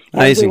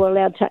 And we were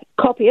allowed to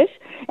copy it,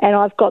 and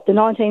I've got the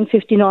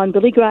 1959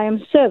 Billy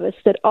Graham service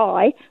that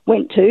I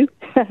went to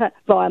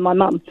via my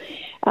mum.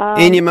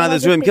 In your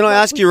mother's womb. Can I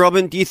ask you,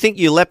 Robin, do you think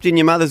you leapt in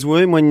your mother's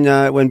womb when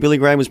Billy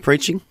Graham was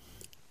preaching?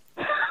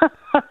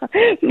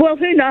 Well,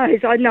 who knows?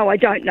 I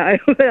don't know.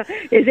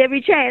 There's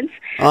every chance.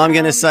 I'm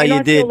going to say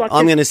you did.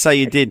 I'm going to say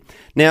you did.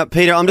 Now,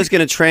 Peter, I'm just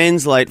going to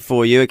translate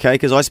for you, okay,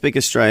 because I speak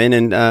Australian,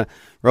 and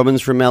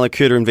Robin's from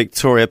Malakuta in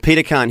Victoria.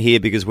 Peter can't hear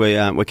because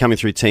we're coming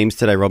through Teams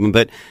today, Robin.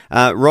 But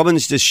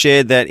Robin's just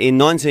shared that in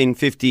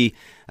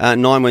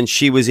 1959, when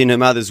she was in her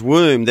mother's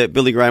womb, that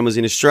Billy Graham was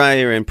in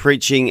Australia and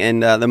preaching,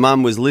 and the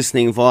mum was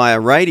listening via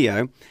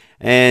radio.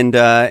 And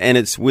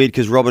it's weird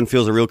because Robin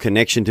feels a real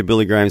connection to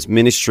Billy Graham's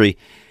ministry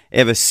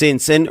ever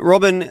since. And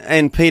Robin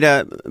and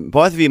Peter,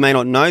 both of you may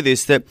not know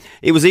this, that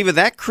it was either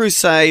that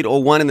crusade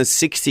or one in the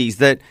 60s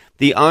that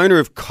the owner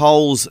of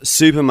Coles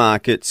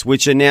supermarkets,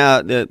 which are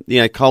now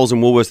Coles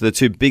and Woolworths are the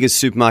two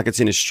biggest supermarkets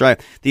in Australia.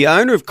 The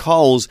owner of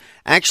Coles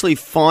actually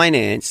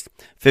financed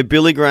for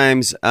Billy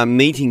Graham's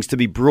meetings to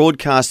be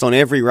broadcast on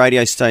every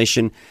radio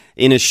station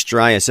in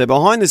Australia. So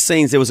behind the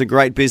scenes, there was a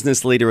great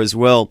business leader as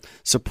well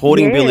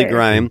supporting Billy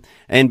Graham.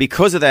 And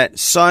because of that,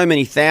 so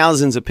many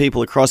thousands of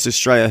people across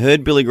Australia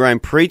heard Billy Graham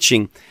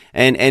preaching,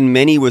 and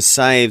many were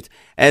saved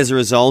as a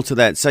result of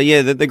that. So,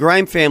 yeah, the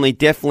Graham family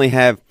definitely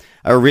have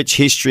a rich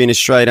history in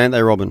Australia, don't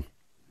they, Robin?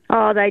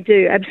 Oh, they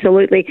do,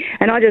 absolutely.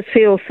 And I just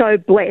feel so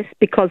blessed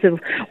because of,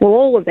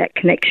 all of that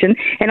connection.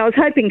 And I was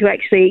hoping to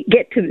actually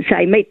get to,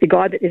 say, meet the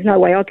guy, but there's no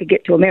way I could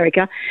get to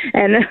America.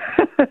 And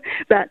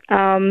but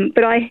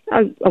I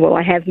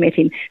have met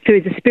him.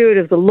 Through the Spirit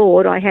of the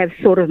Lord, I have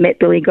sort of met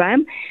Billy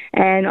Graham.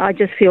 And I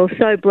just feel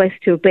so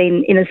blessed to have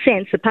been, in a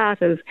sense, a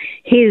part of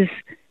his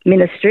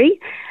ministry.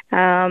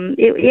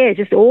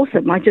 Just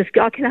awesome. I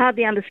can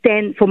hardly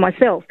understand for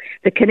myself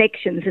the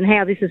connections and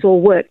how this has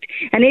all worked.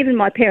 And even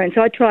my parents,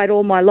 I tried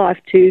all my life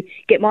to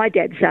get my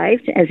dad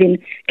saved, as in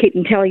keep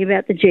him telling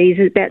about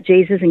Jesus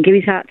and give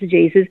his heart to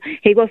Jesus.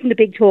 He wasn't a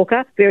big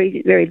talker,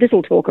 very, very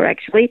little talker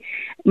actually,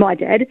 my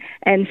dad.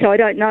 And so I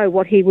don't know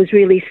what he was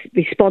really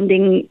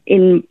responding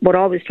in what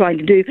I was trying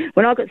to do.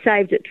 When I got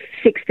saved at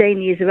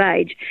 16 years of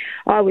age,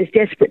 I was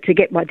desperate to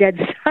get my dad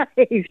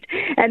saved.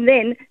 And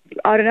then,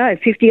 I don't know,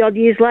 50 odd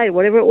years later,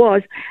 whatever it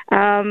was,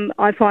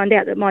 I find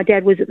out that my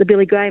dad was at the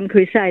Billy Graham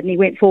crusade and he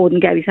went forward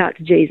and gave his heart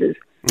to Jesus.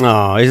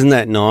 Oh, isn't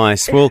that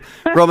nice? Well,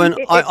 Robin,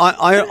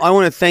 I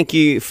want to thank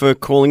you for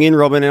calling in,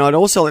 Robin, and I'd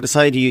also like to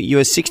say to you, you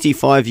are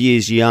 65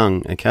 years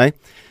young, okay?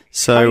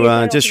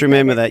 So just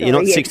remember that. You're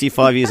not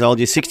 65 years old,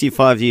 you're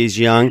 65 years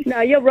young.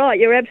 No, you're right.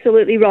 You're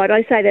absolutely right.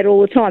 I say that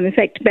all the time. In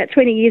fact, about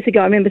 20 years ago,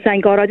 I remember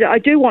saying, God, I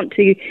do want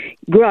to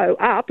grow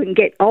up and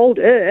get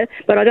older,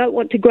 but I don't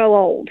want to grow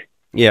old.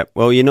 Yeah,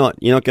 well, you're not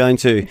going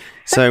to.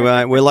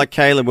 So we're like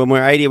Caleb. When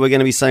we're 80, we're going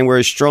to be saying we're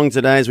as strong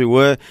today as we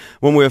were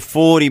when we were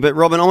 40. But,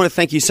 Robin, I want to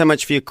thank you so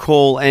much for your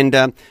call. And,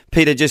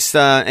 Peter,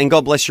 and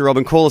God bless you,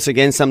 Robin. Call us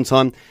again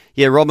sometime.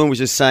 Yeah, Robin was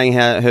just saying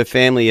how her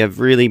family have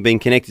really been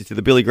connected to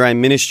the Billy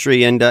Graham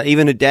ministry. And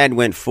even her dad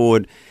went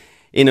forward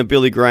in a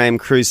Billy Graham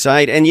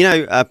crusade. And,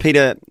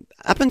 Peter,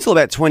 up until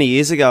about 20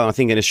 years ago, I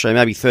think in Australia,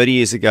 maybe 30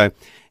 years ago,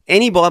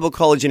 any Bible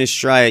college in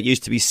Australia, it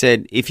used to be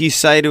said, if you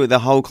say to the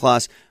whole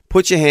class,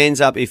 put your hands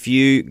up if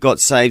you got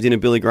saved in a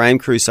Billy Graham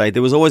crusade,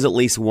 there was always at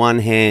least one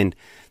hand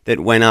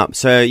that went up.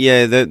 So,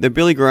 yeah, the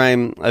Billy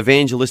Graham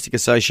Evangelistic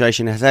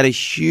Association has had a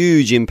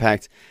huge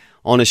impact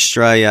on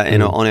Australia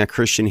and on our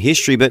Christian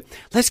history. But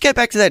let's get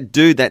back to that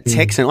dude, that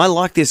Texan. I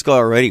like this guy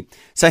already.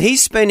 So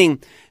he's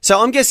spending...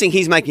 So I'm guessing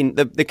he's making...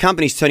 The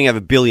company's turning over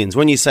billions.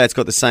 When you say it's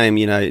got the same,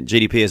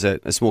 GDP as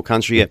a small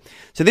country, yeah.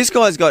 So this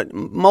guy's got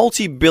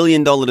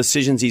multi-billion-dollar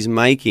decisions he's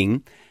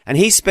making, and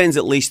he spends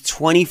at least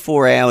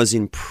 24 hours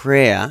in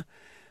prayer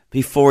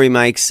before he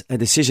makes a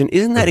decision.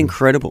 Isn't that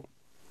incredible?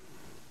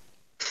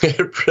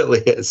 It really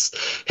is.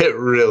 It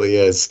really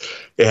is.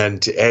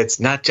 And it's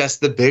not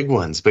just the big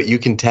ones, but you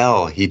can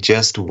tell he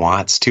just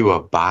wants to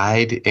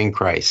abide in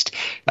Christ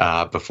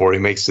before he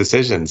makes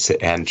decisions.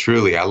 And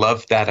truly, I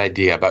love that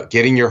idea about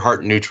getting your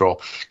heart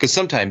neutral, because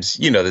sometimes,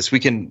 we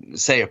can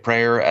say a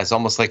prayer as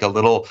almost like a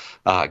little,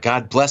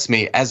 God bless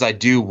me as I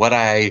do what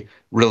I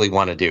really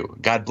want to do.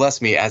 God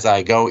bless me as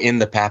I go in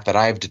the path that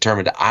I have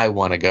determined I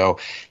want to go.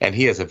 And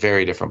he has a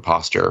very different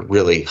posture,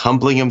 really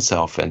humbling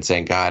himself and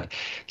saying, God,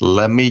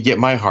 let me get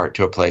my heart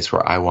to a place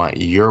where I want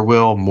your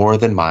will more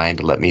than mine.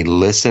 Let me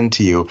listen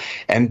to you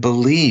and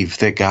believe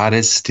that God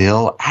is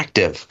still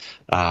active.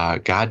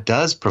 God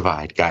does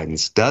provide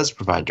guidance, does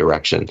provide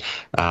direction.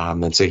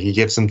 And so he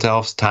gives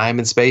himself time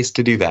and space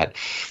to do that.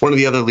 One of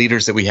the other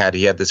leaders that we had,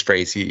 he had this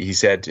phrase. He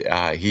said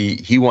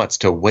he wants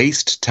to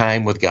waste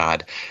time with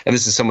God. And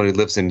this is someone who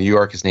lives in New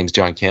York. His name's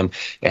John Kim.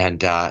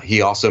 And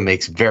he also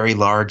makes very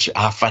large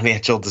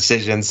financial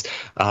decisions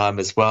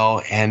as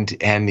well. And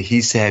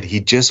he said he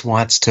just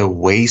wants to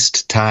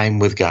waste time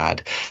with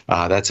God.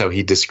 That's how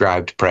he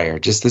described prayer.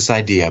 Just this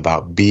idea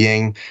about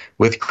being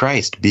with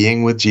Christ,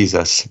 being with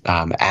Jesus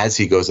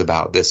as he goes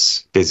about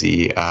this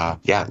busy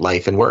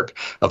life and work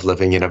of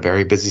living in a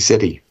very busy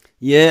city.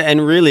 Yeah,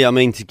 and really,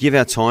 to give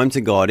our time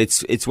to God,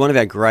 it's one of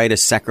our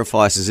greatest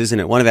sacrifices, isn't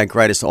it? One of our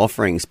greatest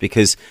offerings,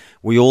 because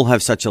we all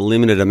have such a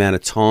limited amount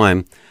of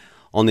time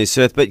on this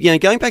earth. But,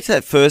 going back to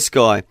that first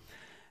guy,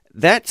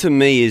 that to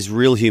me is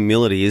real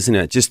humility, isn't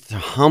it? Just to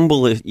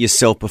humble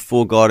yourself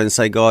before God and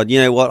say, God,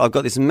 you know what? I've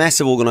got this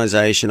massive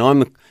organization.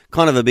 I'm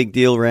kind of a big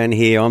deal around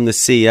here. I'm the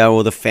CEO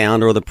or the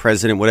founder or the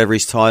president, whatever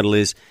his title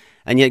is.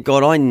 And yet,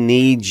 God, I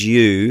need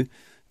you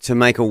to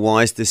make a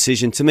wise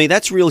decision. To me,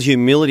 that's real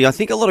humility. I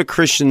think a lot of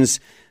Christians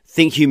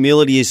think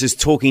humility is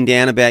just talking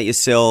down about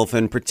yourself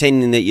and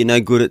pretending that you're no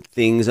good at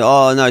things.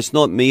 Oh, no, it's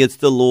not me, it's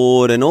the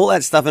Lord, and all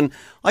that stuff. And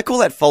I call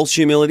that false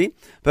humility.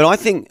 But I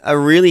think a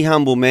really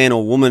humble man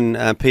or woman,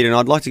 Peter, and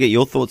I'd like to get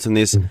your thoughts on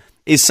this,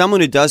 is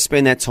someone who does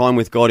spend that time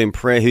with God in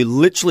prayer, who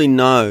literally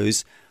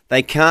knows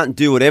they can't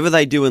do whatever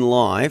they do in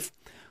life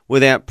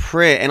without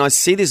prayer. And I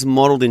see this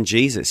modeled in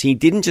Jesus. He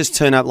didn't just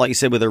turn up, like you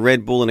said, with a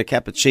Red Bull and a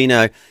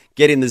cappuccino,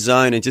 get in the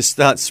zone and just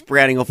start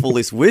sprouting off all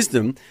this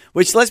wisdom,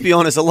 which, let's be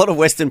honest, a lot of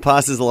Western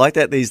pastors are like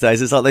that these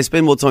days. It's like they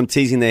spend more time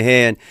teasing their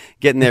hair and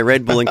getting their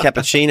Red Bull and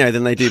cappuccino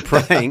than they do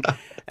praying.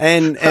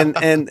 And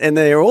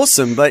they're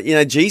awesome. But,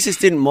 Jesus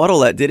didn't model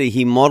that, did he?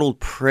 He modeled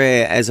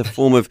prayer as a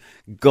form of,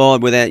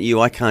 God, without you,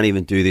 I can't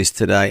even do this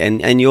today.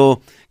 And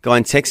your guy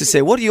in Texas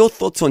said, what are your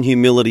thoughts on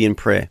humility and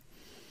prayer?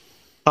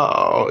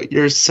 Oh,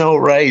 you're so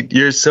right.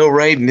 You're so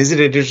right. And isn't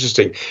it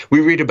interesting?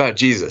 We read about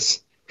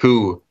Jesus,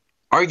 who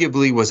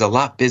arguably was a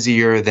lot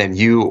busier than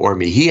you or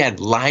me. He had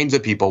lines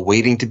of people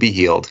waiting to be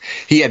healed.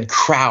 He had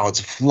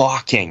crowds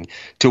flocking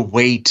to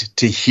wait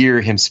to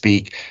hear him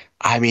speak.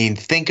 I mean,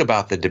 think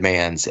about the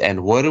demands.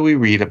 And what do we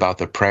read about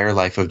the prayer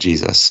life of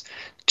Jesus?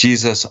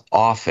 Jesus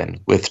often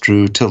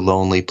withdrew to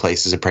lonely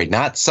places and prayed,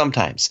 not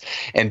sometimes.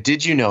 And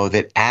did you know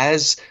that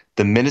as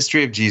the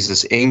ministry of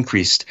Jesus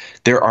increased,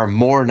 there are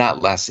more,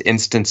 not less,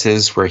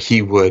 instances where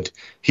he would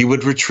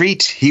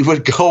retreat. He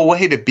would go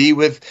away to be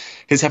with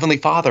his heavenly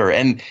Father.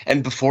 And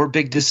before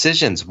big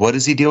decisions, what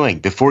is he doing?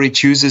 Before he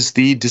chooses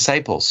the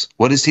disciples,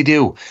 what does he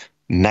do?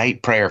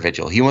 Night prayer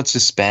vigil. He wants to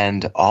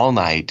spend all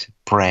night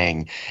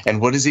praying. And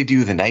what does he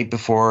do the night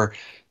before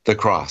the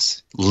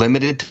cross?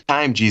 Limited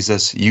time,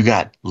 Jesus. You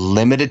got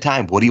limited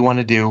time. What do you want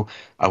to do?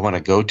 I want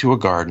to go to a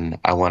garden.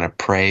 I want to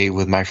pray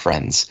with my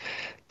friends.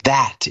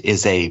 That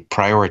is a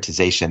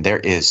prioritization. There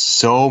is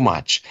so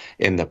much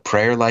in the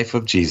prayer life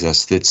of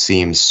Jesus that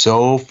seems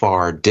so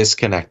far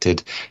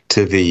disconnected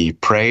to the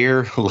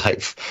prayer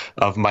life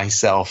of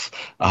myself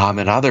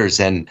and others.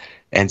 And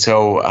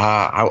so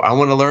I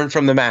want to learn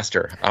from the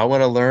master. I want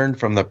to learn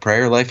from the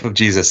prayer life of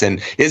Jesus.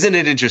 And isn't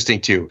it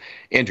interesting too,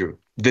 Andrew?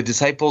 The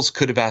disciples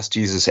could have asked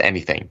Jesus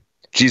anything.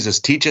 Jesus,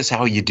 teach us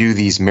how you do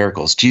these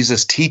miracles.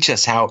 Jesus, teach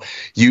us how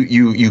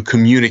you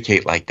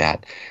communicate like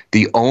that.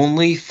 The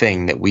only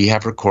thing that we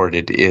have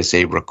recorded is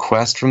a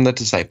request from the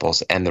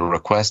disciples, and the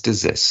request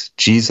is this: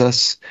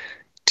 Jesus,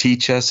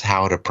 teach us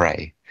how to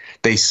pray.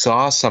 They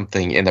saw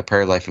something in the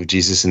prayer life of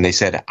Jesus, and they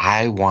said,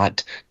 I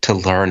want to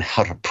learn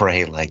how to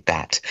pray like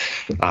that.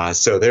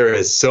 So there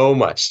is so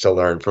much to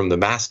learn from the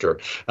master,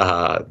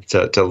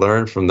 to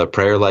learn from the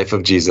prayer life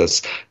of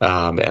Jesus.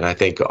 And I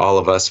think all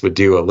of us would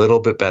do a little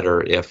bit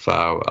better if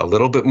a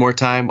little bit more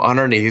time on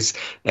our knees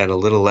and a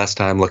little less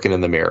time looking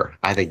in the mirror.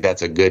 I think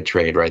that's a good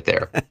trade right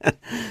there.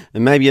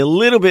 And maybe a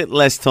little bit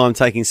less time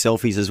taking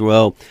selfies as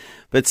well.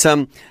 But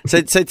so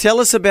tell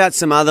us about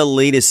some other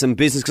leaders, some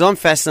business, because I'm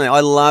fascinated.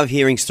 I love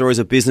hearing stories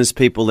of business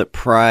people that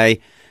pray.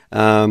 I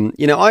don't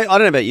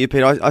know about you,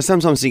 Pete. I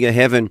sometimes think of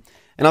heaven,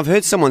 and I've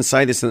heard someone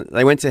say this.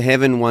 They went to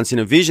heaven once in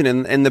a vision,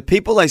 and the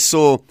people they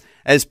saw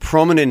as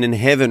prominent in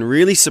heaven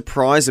really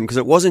surprised them, because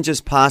it wasn't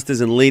just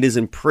pastors and leaders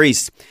and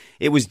priests.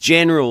 It was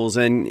generals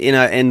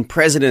and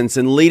presidents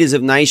and leaders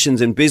of nations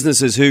and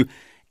businesses who,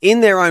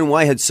 in their own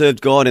way, had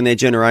served God in their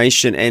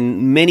generation,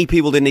 and many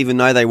people didn't even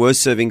know they were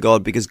serving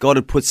God because God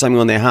had put something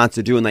on their heart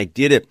to do, and they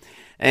did it.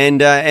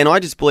 And I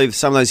just believe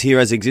some of those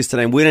heroes exist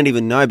today, and we don't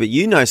even know, but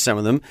you know some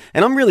of them.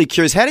 And I'm really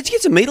curious, how did you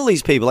get to meet all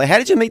these people? Like, how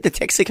did you meet the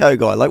Texaco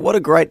guy? Like, what a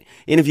great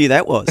interview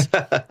that was.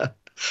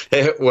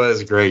 It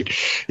was great.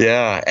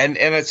 Yeah.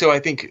 And so I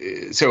think,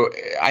 so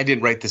I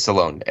didn't write this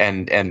alone.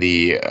 And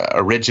the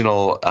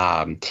original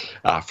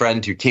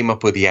friend who came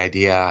up with the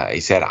idea, he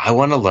said, I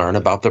want to learn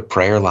about the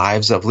prayer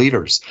lives of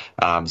leaders.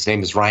 His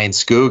name is Ryan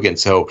Skoog. And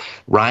so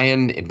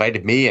Ryan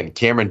invited me and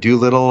Cameron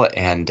Doolittle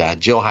and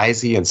Jill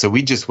Heisey. And so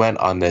we just went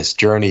on this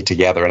journey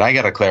together. And I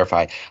got to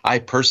clarify, I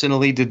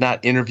personally did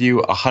not interview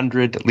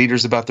 100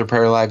 leaders about their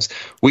prayer lives.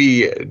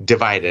 We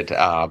divided,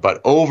 but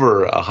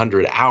over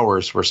 100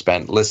 hours were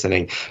spent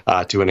listening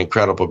to an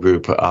incredible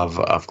group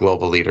of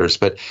global leaders.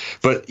 But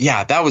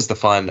yeah, that was the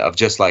fun of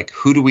just like,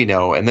 who do we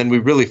know? And then we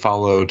really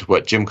followed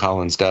what Jim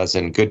Collins does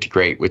in Good to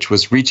Great, which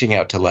was reaching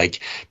out to like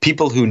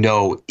people who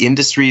know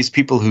industries,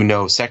 people who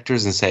know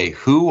sectors, and say,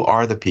 who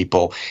are the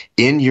people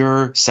in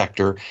your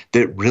sector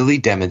that really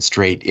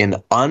demonstrate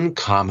an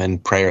uncommon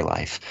prayer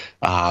life?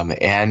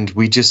 And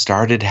we just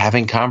started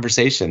having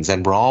conversations,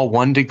 and we're all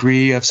 1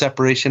 degree of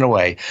separation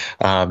away.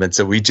 And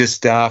so we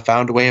just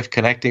found a way of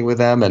connecting with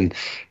them, and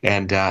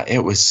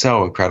it was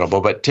so incredible.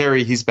 But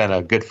Terry, he's been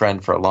a good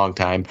friend for a long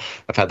time.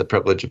 I've had the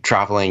privilege of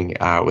traveling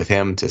with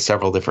him to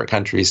several different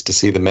countries to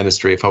see the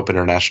Ministry of Hope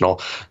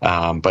International.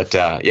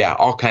 Yeah,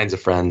 all kinds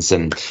of friends.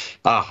 And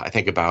I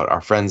think about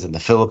our friends in the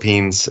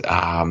Philippines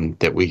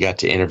that we got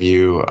to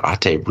interview.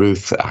 Ate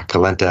Ruth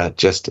Kalenta,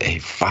 just a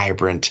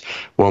vibrant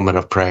woman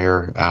of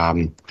prayer.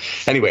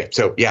 Anyway,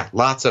 so yeah,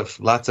 lots of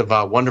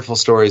wonderful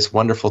stories,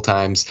 wonderful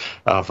times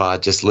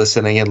of just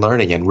listening and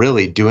learning, and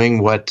really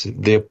doing what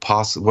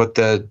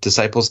the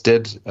disciples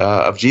did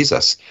of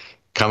Jesus,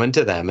 coming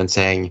to them and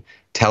saying,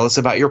 tell us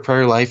about your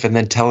prayer life, and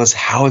then tell us,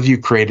 how have you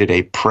created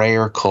a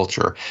prayer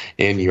culture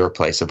in your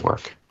place of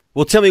work?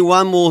 Well, tell me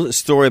one more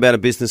story about a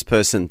business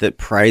person that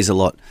prays a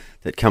lot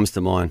that comes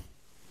to mind.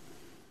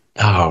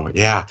 Oh,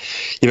 yeah.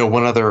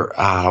 One of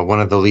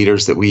the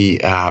leaders that we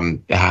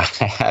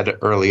had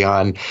early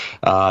on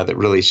that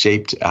really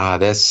shaped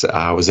this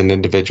was an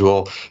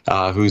individual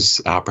who's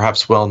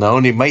perhaps well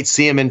known. You might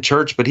see him in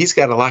church, but he's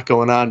got a lot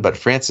going on. But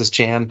Francis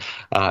Chan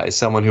is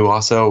someone who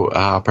also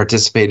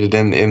participated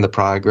in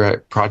the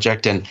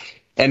project,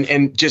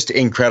 and just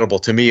incredible.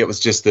 To me, it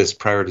was just this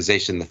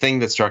prioritization. The thing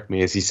that struck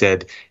me is he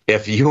said,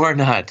 if you are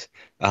not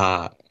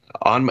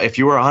if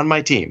you are on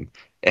my team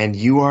and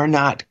you are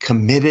not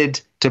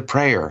committed to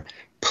prayer,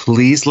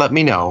 please let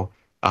me know,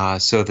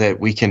 so that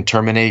we can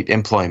terminate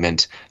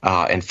employment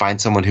and find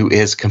someone who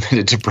is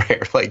committed to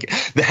prayer. Like,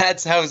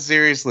 that's how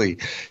seriously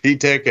he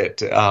took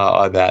it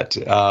on that.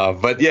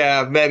 But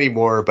yeah, many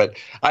more. But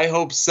I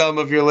hope some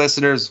of your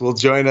listeners will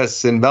join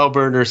us in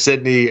Melbourne or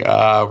Sydney.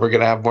 We're going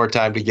to have more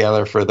time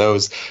together for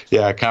those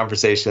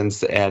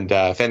conversations. And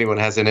if anyone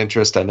has an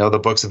interest, I know the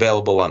book's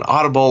available on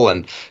Audible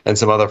and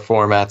some other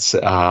formats.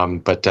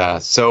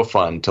 But so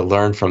fun to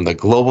learn from the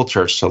global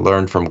church, to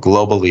learn from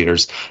global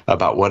leaders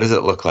about what does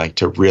it look like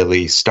to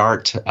really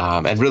start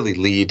and really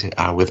lead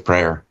with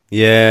prayer.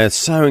 Yeah, it's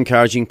so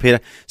encouraging, Peter.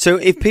 So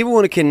if people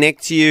want to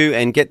connect to you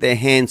and get their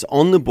hands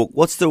on the book,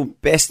 what's the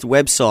best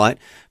website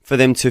for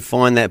them to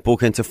find that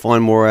book and to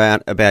find more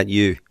out about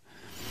you?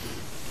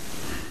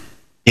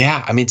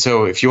 Yeah, I mean,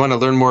 so if you want to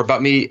learn more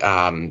about me,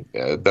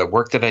 the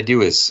work that I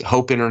do is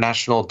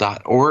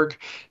hopeinternational.org,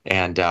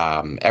 and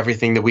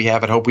everything that we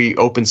have at Hope, we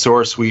open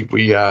source. We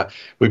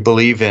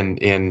believe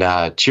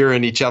in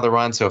cheering each other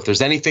on. So if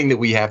there's anything that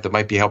we have that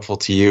might be helpful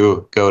to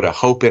you, go to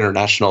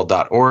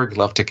hopeinternational.org.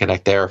 Love to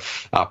connect there.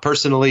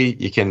 Personally,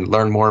 you can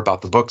learn more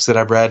about the books that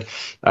I've read,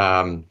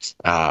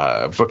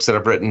 books that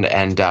I've written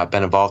and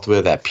been involved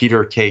with at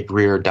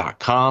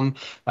peterkgreer.com.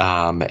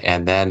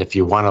 And then if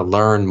you want to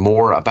learn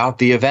more about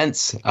the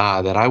events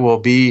that I will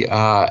be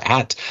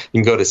at,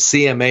 you can go to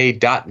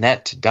cma.net.au.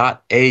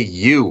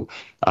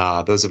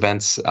 Those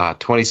events,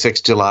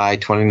 26 July,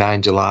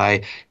 29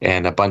 July,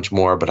 and a bunch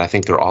more, but I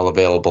think they're all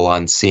available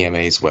on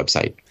CMA's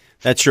website.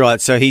 That's right.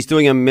 So he's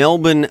doing a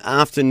Melbourne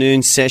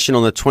afternoon session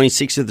on the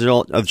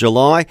 26th of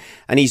July,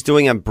 and he's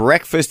doing a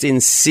breakfast in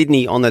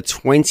Sydney on the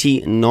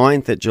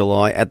 29th of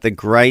July at the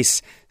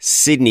Grace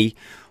Sydney,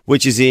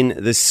 which is in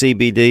the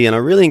CBD. And I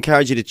really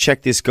encourage you to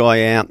check this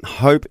guy out,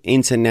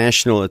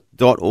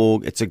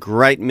 hopeinternational.org. It's a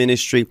great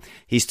ministry.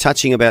 He's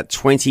touching about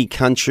 20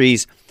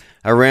 countries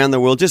around the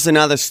world. Just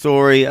another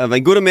story of a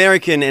good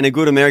American and a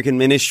good American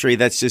ministry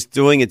that's just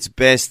doing its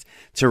best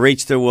to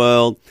reach the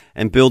world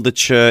and build the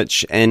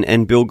church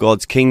and build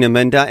God's kingdom.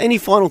 And any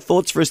final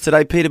thoughts for us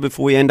today, Peter,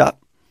 before we end up?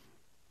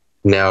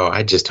 No,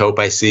 I just hope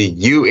I see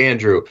you,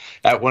 Andrew,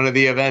 at one of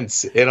the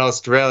events in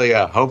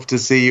Australia. Hope to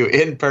see you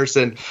in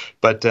person,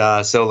 but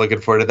so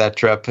looking forward to that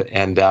trip.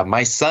 And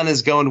my son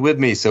is going with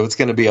me, so it's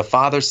going to be a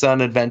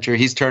father-son adventure.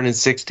 He's turning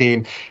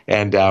 16,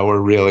 and we're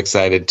real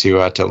excited to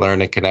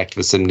learn and connect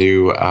with some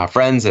new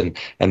friends and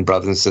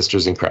brothers and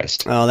sisters in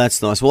Christ. Oh,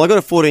 that's nice. Well, I've got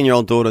a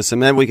 14-year-old daughter, so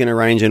maybe we can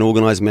arrange an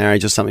organised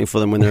marriage or something for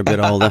them when they're a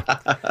bit older.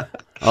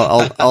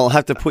 I'll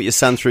have to put your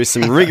son through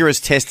some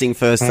rigorous testing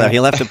first, though.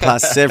 He'll have to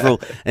pass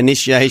several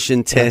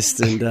initiation tests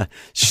and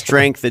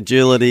strength,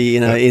 agility,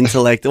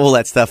 intellect, all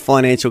that stuff,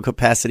 financial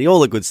capacity,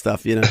 all the good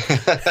stuff,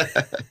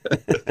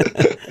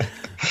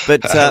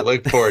 But I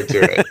look forward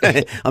to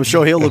it. I'm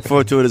sure he'll look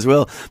forward to it as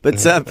well. But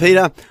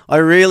Peter, I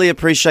really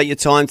appreciate your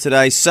time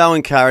today. So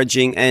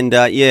encouraging. And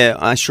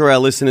I'm sure our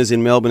listeners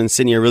in Melbourne and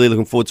Sydney are really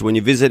looking forward to when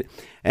you visit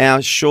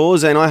our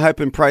shores. And I hope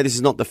and pray this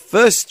is not the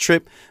first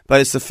trip, but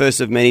it's the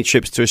first of many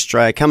trips to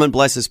Australia. Come and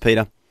bless us,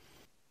 Peter.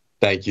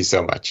 Thank you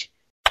so much.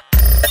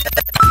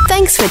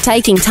 Thanks for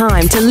taking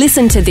time to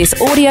listen to this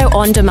audio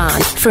on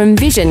demand from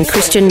Vision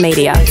Christian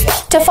Media.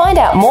 To find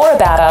out more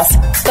about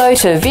us, go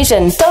to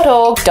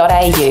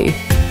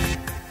vision.org.au.